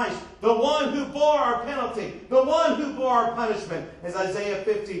in Christ, the one who bore our penalty, the one who bore our punishment. As Isaiah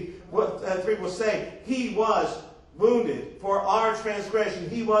 53 will say, He was wounded for our transgression.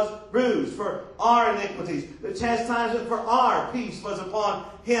 He was bruised for our iniquities. The chastisement for our peace was upon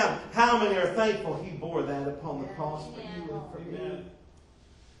Him. How many are thankful He bore that upon the cross for you and for me?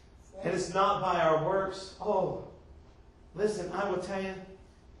 And it's not by our works. Oh, listen, I will tell you,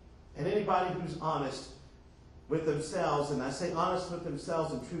 and anybody who's honest with themselves, and I say honest with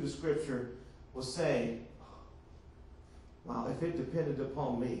themselves and true to Scripture, will say, wow, if it depended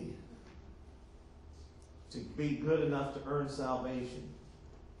upon me to be good enough to earn salvation,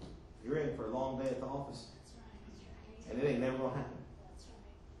 you're in for a long day at the office. And it ain't never going to happen.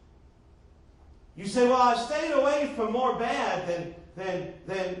 You say, well, I've stayed away from more bad than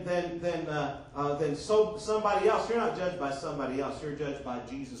somebody else. You're not judged by somebody else. You're judged by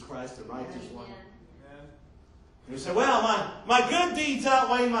Jesus Christ, the righteous one. You say, well, my good deeds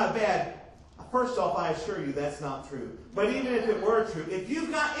outweigh my bad. First off, I assure you that's not true. But even if it were true, if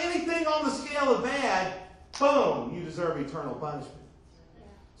you've got anything on the scale of bad, boom, you deserve eternal punishment.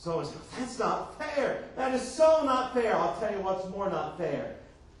 So that's not fair. That is so not fair. I'll tell you what's more not fair.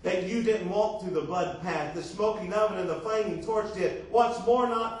 That you didn't walk through the blood path, the smoking oven and the flaming torch did. What's more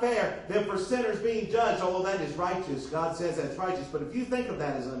not fair than for sinners being judged? Oh, that is righteous. God says that's righteous. But if you think of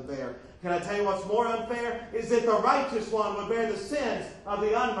that as unfair, can I tell you what's more unfair? Is that the righteous one would bear the sins of the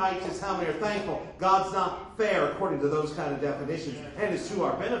unrighteous. How many are thankful? God's not fair according to those kind of definitions. And it's to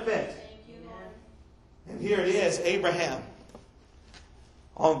our benefit. And here it is, Abraham.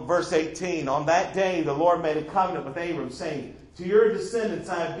 On verse 18, on that day the Lord made a covenant with Abram, saying, to your descendants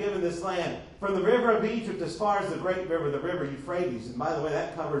I have given this land, from the river of Egypt as far as the great river, the river Euphrates. And by the way,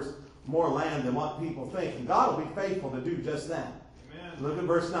 that covers more land than what people think. And God will be faithful to do just that. Amen. Look at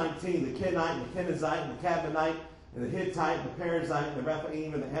verse 19. The Kenite and the Kenizzite and the Cadmonite and the Hittite and the Perizzite and the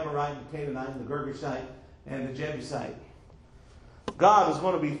Rephaim and the Amorite and the Canaanite and the Girgashite and the Jebusite. God is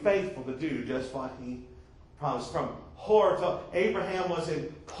going to be faithful to do just what He promised. From horror to Abraham was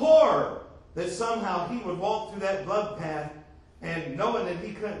in horror that somehow he would walk through that blood path and knowing that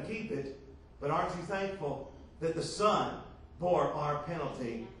he couldn't keep it. But aren't you thankful that the Son bore our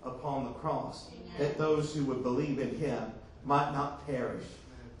penalty upon the cross, that those who would believe in Him might not perish,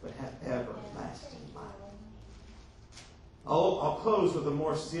 but have everlasting life. I'll close with a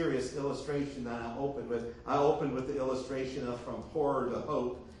more serious illustration than I opened with. I opened with the illustration of from horror to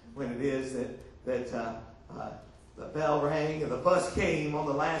hope, when it is that the bell rang and the bus came on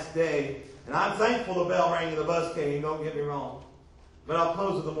the last day. And I'm thankful the bell rang and the bus came, don't get me wrong. But I'll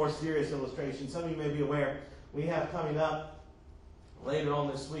close with a more serious illustration. Some of you may be aware, we have coming up later on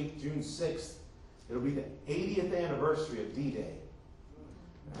this week, June 6th, it'll be the 80th anniversary of D-Day.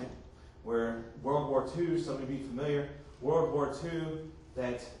 Right? Where World War II, some of you be familiar, World War II,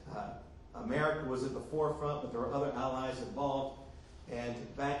 that America was at the forefront, but there were other allies involved. And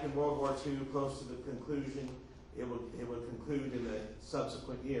back in World War II, close to the conclusion, it would conclude in the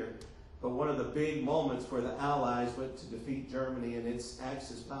subsequent year. But one of the big moments where the Allies went to defeat Germany and its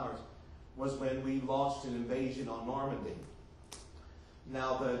Axis powers was when we launched an invasion on Normandy.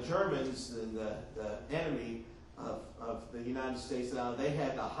 Now the Germans, and the enemy of the United States, they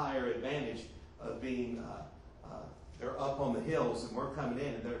had the higher advantage of being, they're up on the hills and we're coming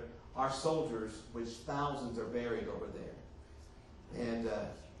in. And our soldiers, which thousands are buried over there. And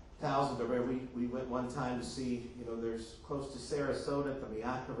thousands are buried. We went one time to see, there's close to Sarasota at the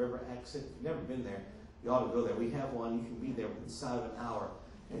Miyaka River exit. If you've never been there, you ought to go there. We have one. You can be there inside of an hour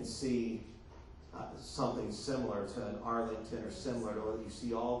and see something similar to an Arlington or similar to what you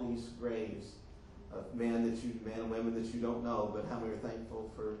see all these graves of men and women that you don't know, but how many are thankful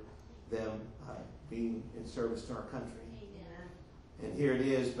for them being in service to our country. And here it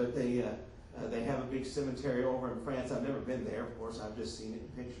is, but they have a big cemetery over in France. I've never been there, of course. I've just seen it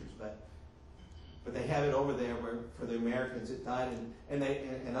in pictures, but they have it over there where for the Americans that died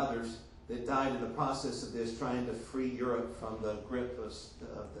and others that died in the process of this, trying to free Europe from the grip of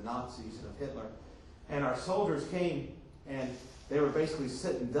the Nazis and of Hitler. And our soldiers came, and they were basically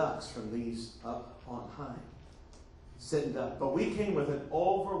sitting ducks from these up on high. Sitting ducks. But we came with an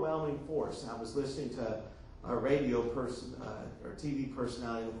overwhelming force. I was listening to a radio person or TV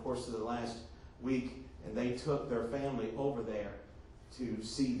personality in the course of the last week, and they took their family over there to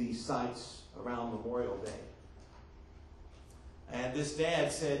see these sites around Memorial Day. And this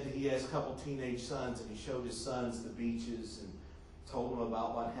dad said that he has a couple teenage sons, and he showed his sons the beaches and told them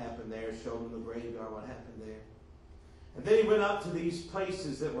about what happened there, showed them the graveyard, what happened there. And then he went up to these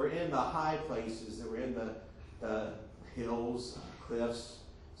places that were in the high places, that were in the hills, cliffs,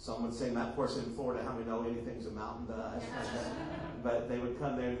 Some would say, of course, in Florida, how many know anything's a mountain to us? But they would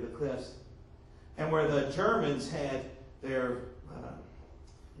come there to the cliffs. And where the Germans had their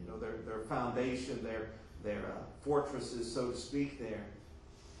foundation, their fortresses, so to speak, there.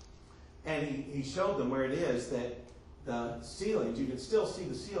 And he showed them where it is that the ceilings, you can still see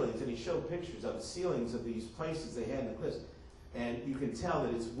the ceilings, and he showed pictures of the ceilings of these places they had in the cliffs. And you can tell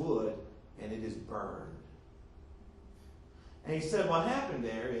that it's wood and it is burned. And he said what happened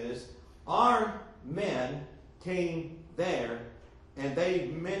there is our men came there, and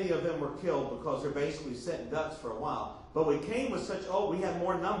many of them were killed because they're basically sitting ducks for a while. But we came with we had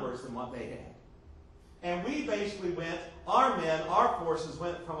more numbers than what they had. And we basically our forces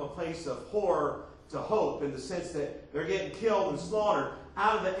went from a place of horror to hope, in the sense that they're getting killed and slaughtered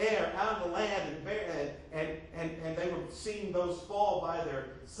out of the air, out of the land, and they were seeing those fall by their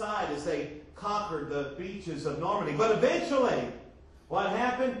side as they conquered the beaches of Normandy. But eventually, what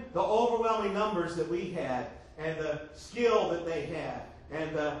happened? The overwhelming numbers that we had, and the skill that they had,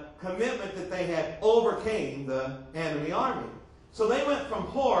 and the commitment that they had overcame the enemy army. So they went from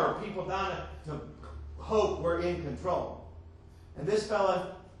horror, people down to hope, were in control. And this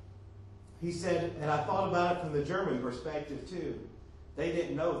fella, he said, and I thought about it from the German perspective too. They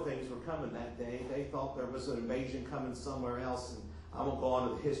didn't know things were coming that day. They thought there was an invasion coming somewhere else, and I won't go on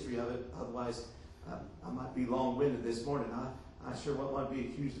to the history of it. Otherwise, I might be long-winded this morning. I sure won't want to be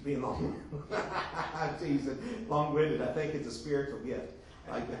accused of being long-winded. I'm teasing. Long-winded, I think it's a spiritual gift.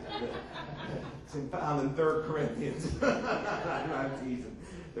 Like it's found in 3 Corinthians. I'm teasing.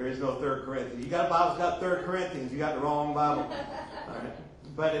 There is no 3 Corinthians. You got a Bible that's got 3 Corinthians. You got the wrong Bible. All right.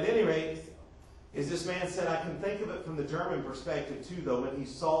 But at any rate, as this man said, I can think of it from the German perspective too, though, when he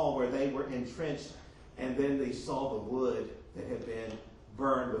saw where they were entrenched, and then they saw the wood that had been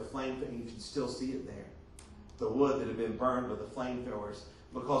burned with flamethrowers. You can still see it there. The wood that had been burned with the flamethrowers.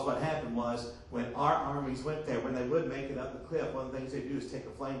 Because what happened was, when our armies went there, when they would make it up the cliff, one of the things they do is take a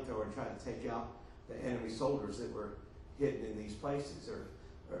flamethrower and try to take out the enemy soldiers that were hidden in these places, or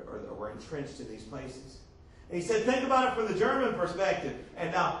were entrenched in these places. And he said, think about it from the German perspective.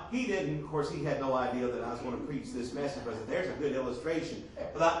 And now, he had no idea that I was going to preach this message, but there's a good illustration.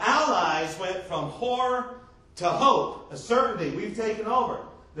 The Allies went from horror to hope, a certainty. We've taken over.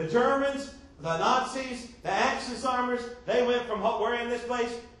 The Germans, the Nazis, the Axis armors, they went from we're in this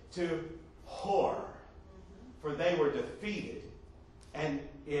place to horror. For they were defeated. And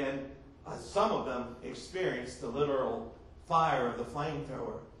some of them experienced the literal fire of the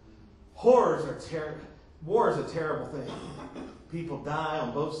flamethrower. Horrors are terrible. War is a terrible thing. People die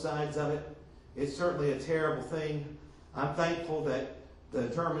on both sides of it. It's certainly a terrible thing. I'm thankful that the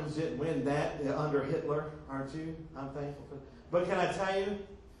Germans didn't win that under Hitler, aren't you? I'm thankful for that. But can I tell you,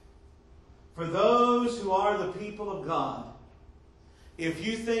 for those who are the people of God, if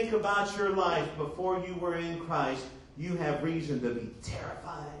you think about your life before you were in Christ, you have reason to be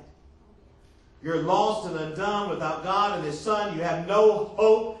terrified. You're lost and undone without God and His Son. You have no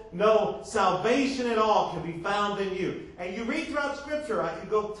hope, no salvation at all can be found in you. And you read throughout Scripture, I could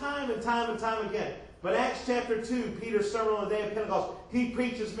go time and time and time again. But Acts chapter 2, Peter's sermon on the day of Pentecost, he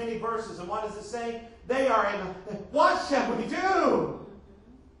preaches many verses. And what does it say? They are in, what shall we do?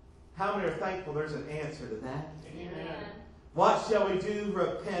 How many are thankful there's an answer to that? Amen. What shall we do?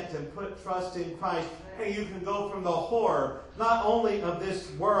 Repent and put trust in Christ. And you can go from the horror, not only of this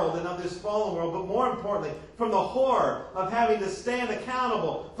world and of this fallen world, but more importantly, from the horror of having to stand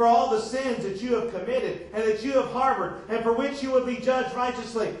accountable for all the sins that you have committed and that you have harbored and for which you will be judged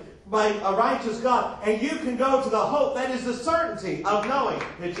righteously by a righteous God. And you can go to the hope that is the certainty of knowing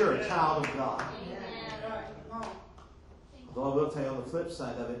that you're a child of God. Although I will tell you on the flip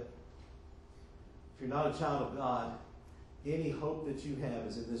side of it, if you're not a child of God, any hope that you have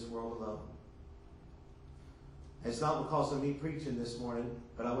is in this world alone. It's not because of me preaching this morning,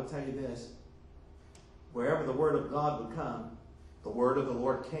 but I will tell you this. Wherever the Word of God would come, the Word of the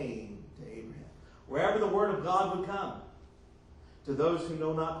Lord came to Abraham. Wherever the Word of God would come, to those who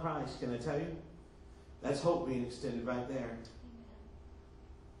know not Christ, can I tell you? That's hope being extended right there.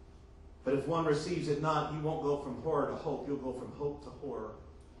 But if one receives it not, you won't go from horror to hope. You'll go from hope to horror.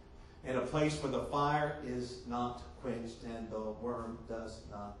 In a place where the fire is not quenched and the worm does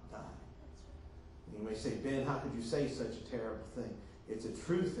not die. You may say, Ben, how could you say such a terrible thing? It's a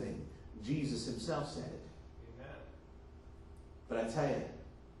true thing. Jesus himself said it. Amen. But I tell you,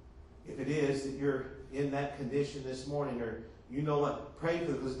 if it is that you're in that condition this morning, or you know what, pray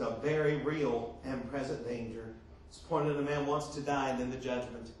for it, because the very real and present danger. It's pointed at a man wants to die and then the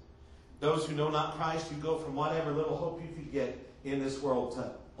judgment. Those who know not Christ, you go from whatever little hope you could get in this world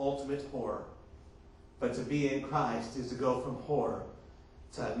to ultimate horror. But to be in Christ is to go from horror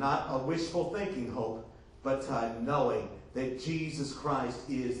not a wishful thinking hope, but knowing that Jesus Christ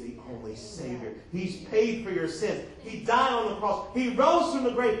is the only Savior. He's paid for your sins. He died on the cross. He rose from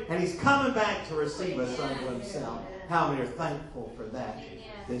the grave, and He's coming back to receive us unto Himself. How many are thankful for that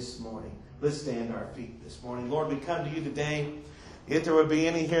this morning? Let's stand to our feet this morning. Lord, we come to You today. If there would be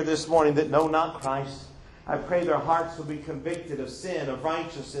any here this morning that know not Christ, I pray their hearts will be convicted of sin, of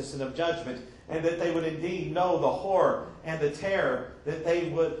righteousness, and of judgment, and that they would indeed know the horror and the terror that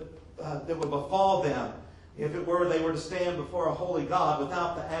would befall them if it were they were to stand before a holy God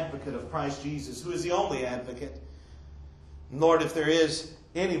without the advocate of Christ Jesus, who is the only advocate. Lord, if there is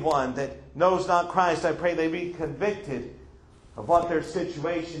anyone that knows not Christ, I pray they be convicted of what their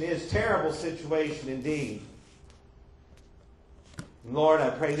situation is. Terrible situation indeed. Lord, I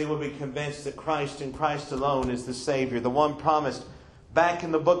pray they will be convinced that Christ and Christ alone is the Savior, the one promised back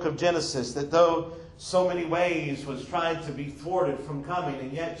in the book of Genesis, that though so many ways was tried to be thwarted from coming,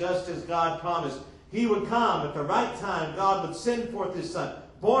 and yet just as God promised, He would come at the right time. God would send forth His Son,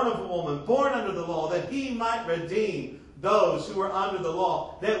 born of a woman, born under the law, that He might redeem those who are under the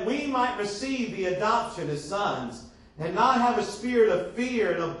law, that we might receive the adoption as sons, and not have a spirit of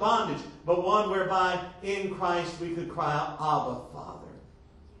fear and of bondage, but one whereby in Christ we could cry out, Abba, Father.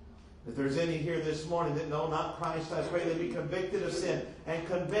 If there's any here this morning that know not Christ, I pray they be convicted of sin and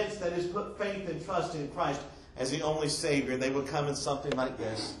convinced that is put faith and trust in Christ as the only Savior. They will come in something like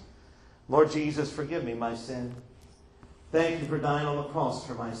this. Lord Jesus, forgive me my sin. Thank You for dying on the cross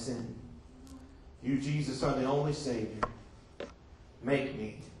for my sin. You, Jesus, are the only Savior. Make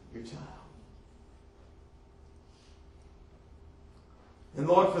me Your child. And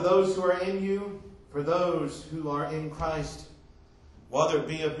Lord, for those who are in You, for those who are in Christ, whether it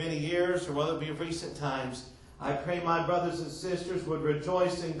be of many years or whether it be of recent times, I pray my brothers and sisters would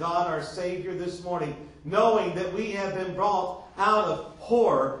rejoice in God our Savior this morning, knowing that we have been brought out of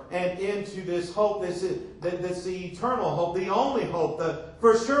horror and into this hope. That's the eternal hope, the only hope, the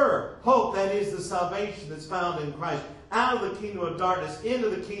for sure hope that is the salvation that's found in Christ. Out of the kingdom of darkness into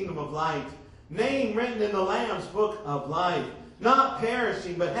the kingdom of light. Name written in the Lamb's book of life. Not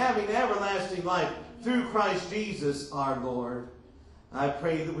perishing, but having everlasting life through Christ Jesus our Lord. I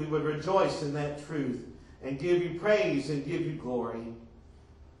pray that we would rejoice in that truth and give You praise and give You glory.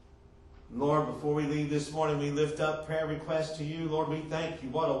 Lord, before we leave this morning, we lift up prayer requests to You. Lord, we thank You.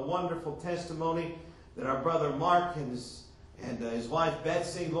 What a wonderful testimony that our brother Mark and his wife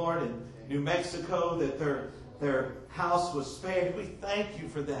Betsy, Lord, in New Mexico, that their house was spared. We thank You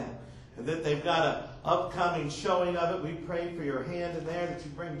for that. And that they've got an upcoming showing of it. We pray for Your hand in there, that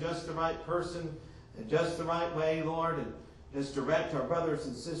You bring just the right person and just the right way, Lord, and just direct our brothers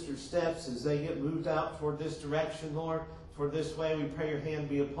and sisters' steps as they get moved out toward this direction, Lord, toward this way. We pray Your hand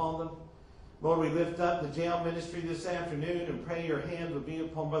be upon them. Lord, we lift up the jail ministry this afternoon and pray Your hand would be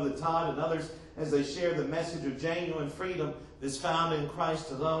upon Brother Todd and others as they share the message of genuine freedom that's found in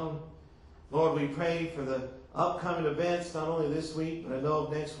Christ alone. Lord, we pray for the upcoming events, not only this week, but I know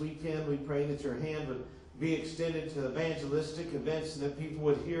of next weekend. We pray that Your hand would be extended to evangelistic events and that people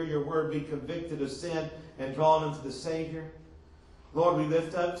would hear Your word, be convicted of sin, and drawn into the Savior. Lord, we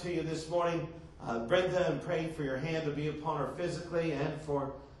lift up to You this morning Brenda and pray for Your hand to be upon her physically and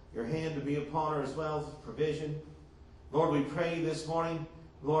for Your hand to be upon her as well for provision. Lord, we pray this morning,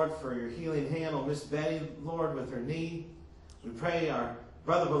 Lord, for Your healing hand on Miss Betty, Lord, with her knee. We pray our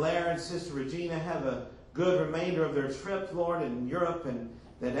Brother Valera and Sister Regina have a good remainder of their trip, Lord, in Europe, and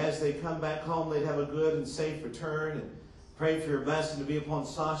that as they come back home, they'd have a good and safe return. And pray for Your blessing to be upon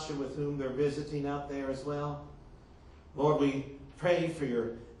Sasha, with whom they're visiting out there as well. Lord, we pray for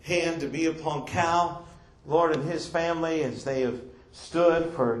Your hand to be upon Cal, Lord, and his family as they have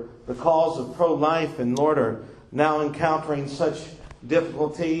stood for the cause of pro-life and, Lord, are now encountering such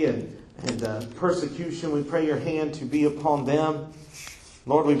difficulty and persecution. We pray Your hand to be upon them.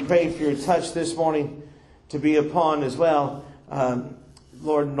 Lord, we pray for Your touch this morning to be upon as well,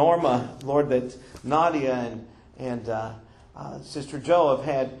 Lord, Norma, Lord, that Nadia and Sister Joe have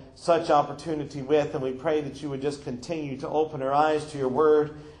had such opportunity with, and we pray that You would just continue to open her eyes to Your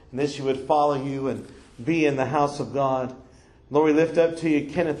word, and that she would follow You and be in the house of God. Lord, we lift up to You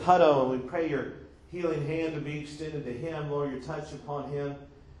Kenneth Hutto, and we pray Your healing hand to be extended to him. Lord, Your touch upon him,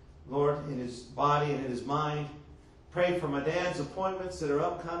 Lord, in his body and in his mind. Pray for my dad's appointments that are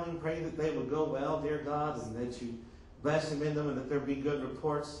upcoming. Pray that they will go well, dear God, and that You bless him in them and that there be good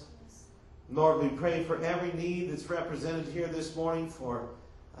reports. Lord, we pray for every need that's represented here this morning. For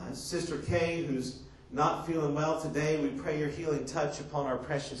Sister Kay, who's not feeling well today, we pray Your healing touch upon our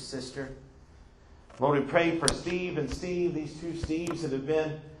precious sister. Lord, we pray for Steve and Steve, these two Steves that have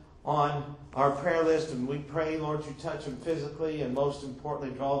been on our prayer list, and we pray, Lord, you touch them physically and most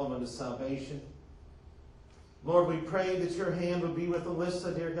importantly, draw them unto salvation. Lord, we pray that your hand would be with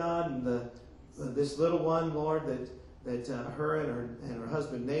Alyssa, dear God, and this little one, Lord, that her and her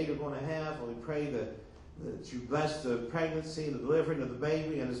husband Nate are going to have. And we pray that you bless the pregnancy, the delivering of the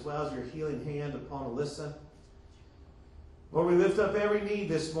baby, and as well as your healing hand upon Alyssa. Lord, we lift up every need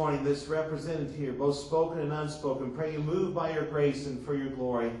this morning that's represented here, both spoken and unspoken. Pray you move by your grace and for your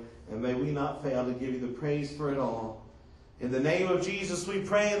glory, and may we not fail to give you the praise for it all. In the name of Jesus we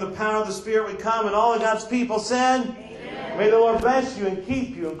pray, in the power of the Spirit we come, and all of God's people said, Amen. May the Lord bless you and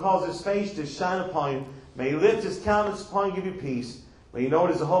keep you and cause his face to shine upon you. May he lift his countenance upon you and give you peace. May you know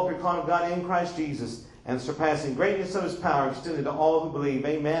it is the hope you're calling of God in Christ Jesus, and the surpassing greatness of his power extended to all who believe.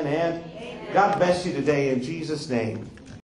 Amen and Amen. God bless you today in Jesus' name.